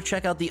 be sure to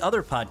check out the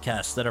other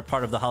podcasts that are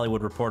part of the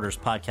Hollywood Reporters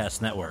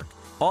Podcast Network,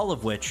 all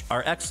of which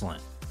are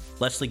excellent.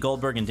 Leslie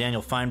Goldberg and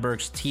Daniel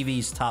Feinberg's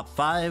TV's Top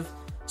 5,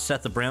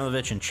 Seth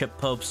Abramovich and Chip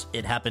Pope's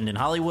It Happened in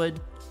Hollywood,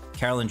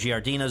 Carolyn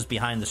Giardina's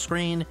Behind the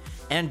Screen,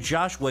 and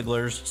Josh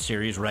Wigler's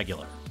Series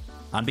Regular.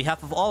 On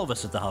behalf of all of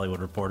us at The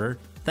Hollywood Reporter,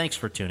 thanks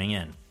for tuning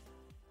in.